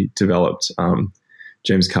library developed.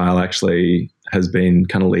 James Kyle actually has been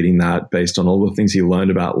kind of leading that based on all the things he learned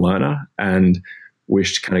about Lerna and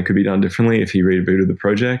wished kind of could be done differently if he rebooted the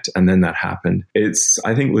project, and then that happened. It's,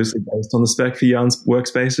 I think, loosely based on the spec for Yarn's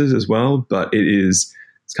workspaces as well, but it's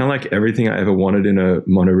kind of like everything I ever wanted in a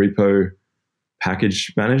monorepo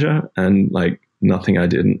package manager, and like nothing I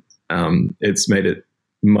didn't. It's made it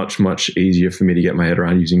much, much easier for me to get my head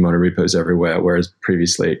around using monorepos everywhere, whereas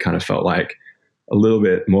previously it kind of felt like a little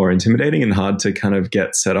bit more intimidating and hard to kind of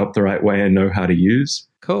get set up the right way and know how to use.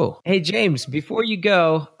 Cool. Hey, James, before you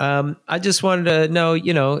go, I just wanted to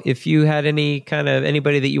know, if you had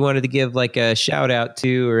anybody that you wanted to give like a shout out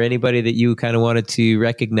to, or anybody that you kind of wanted to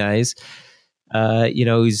recognize,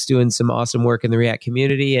 who's doing some awesome work in the React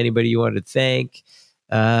community, anybody you wanted to thank.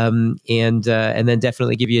 And then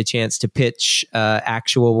definitely give you a chance to pitch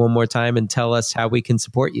Actual one more time and tell us how we can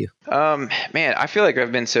support you. Man, I feel like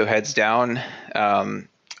I've been so heads down.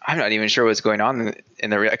 I'm not even sure what's going on in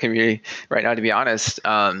the React community right now, to be honest.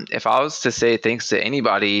 If I was to say thanks to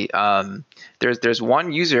anybody, there's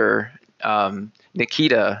one user,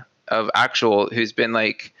 Nikita of Actual, who's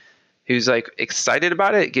excited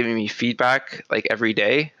about it, giving me feedback like every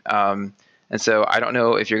day. And so I don't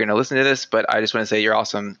know if you're going to listen to this, but I just want to say you're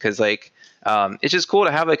awesome, because it's just cool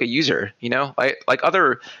to have like a user,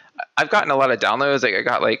 I've gotten a lot of downloads. Like I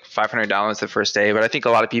got like 500 downloads the first day, but I think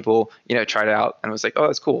a lot of people, tried it out and was like, oh,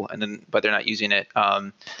 that's cool. But they're not using it.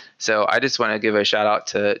 So I just want to give a shout out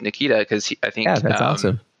to Nikita, because I think that's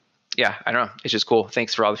awesome. Yeah, I don't know. It's just cool.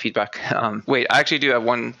 Thanks for all the feedback. Wait, I actually do have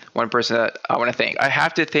one person that I want to thank. I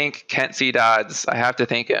have to thank Kent C. Dodds. I have to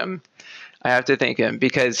thank him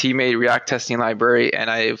because he made React Testing Library, and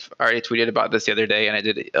I've already tweeted about this the other day, and I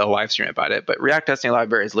did a live stream about it. But React Testing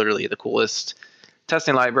Library is literally the coolest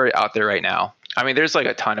testing library out there right now. I mean, there's like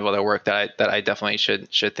a ton of other work that I definitely should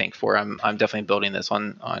thank for. I'm definitely building this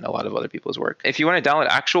on a lot of other people's work. If you want to download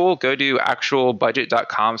Actual, go to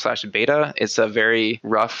actualbudget.com/beta. It's a very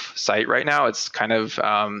rough site right now. It's kind of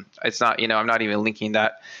it's not, I'm not even linking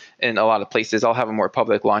that in a lot of places. I'll have a more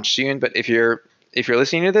public launch soon. But if you're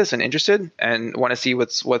listening to this and interested and want to see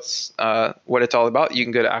what it's all about, you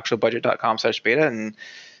can go to actualbudget.com/beta and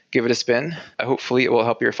give it a spin. Hopefully it will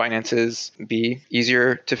help your finances be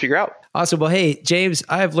easier to figure out. Awesome. Well, hey, James,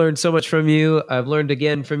 I've learned so much from you. I've learned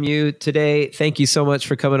again from you today. Thank you so much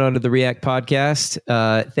for coming on to the React podcast.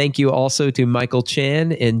 Thank you also to Michael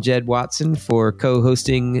Chan and Jed Watson for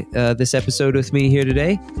co-hosting this episode with me here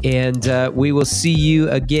today. And we will see you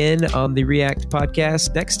again on the React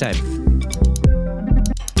podcast next time.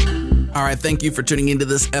 All right, thank you for tuning into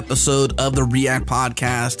this episode of the React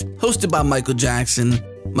Podcast, hosted by Michael Jackson.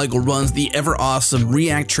 Michael runs the ever awesome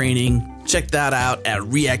React training. Check that out at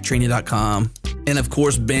reacttraining.com. And of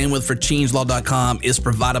course, bandwidth for changelog.com is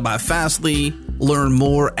provided by Fastly. Learn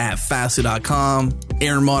more at fastly.com.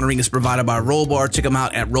 Error monitoring is provided by Rollbar. Check them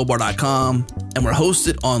out at rollbar.com. And we're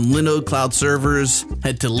hosted on Linode cloud servers.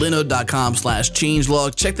 Head to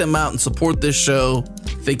linode.com/changelog. Check them out and support this show.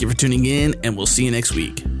 Thank you for tuning in, and we'll see you next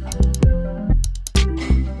week.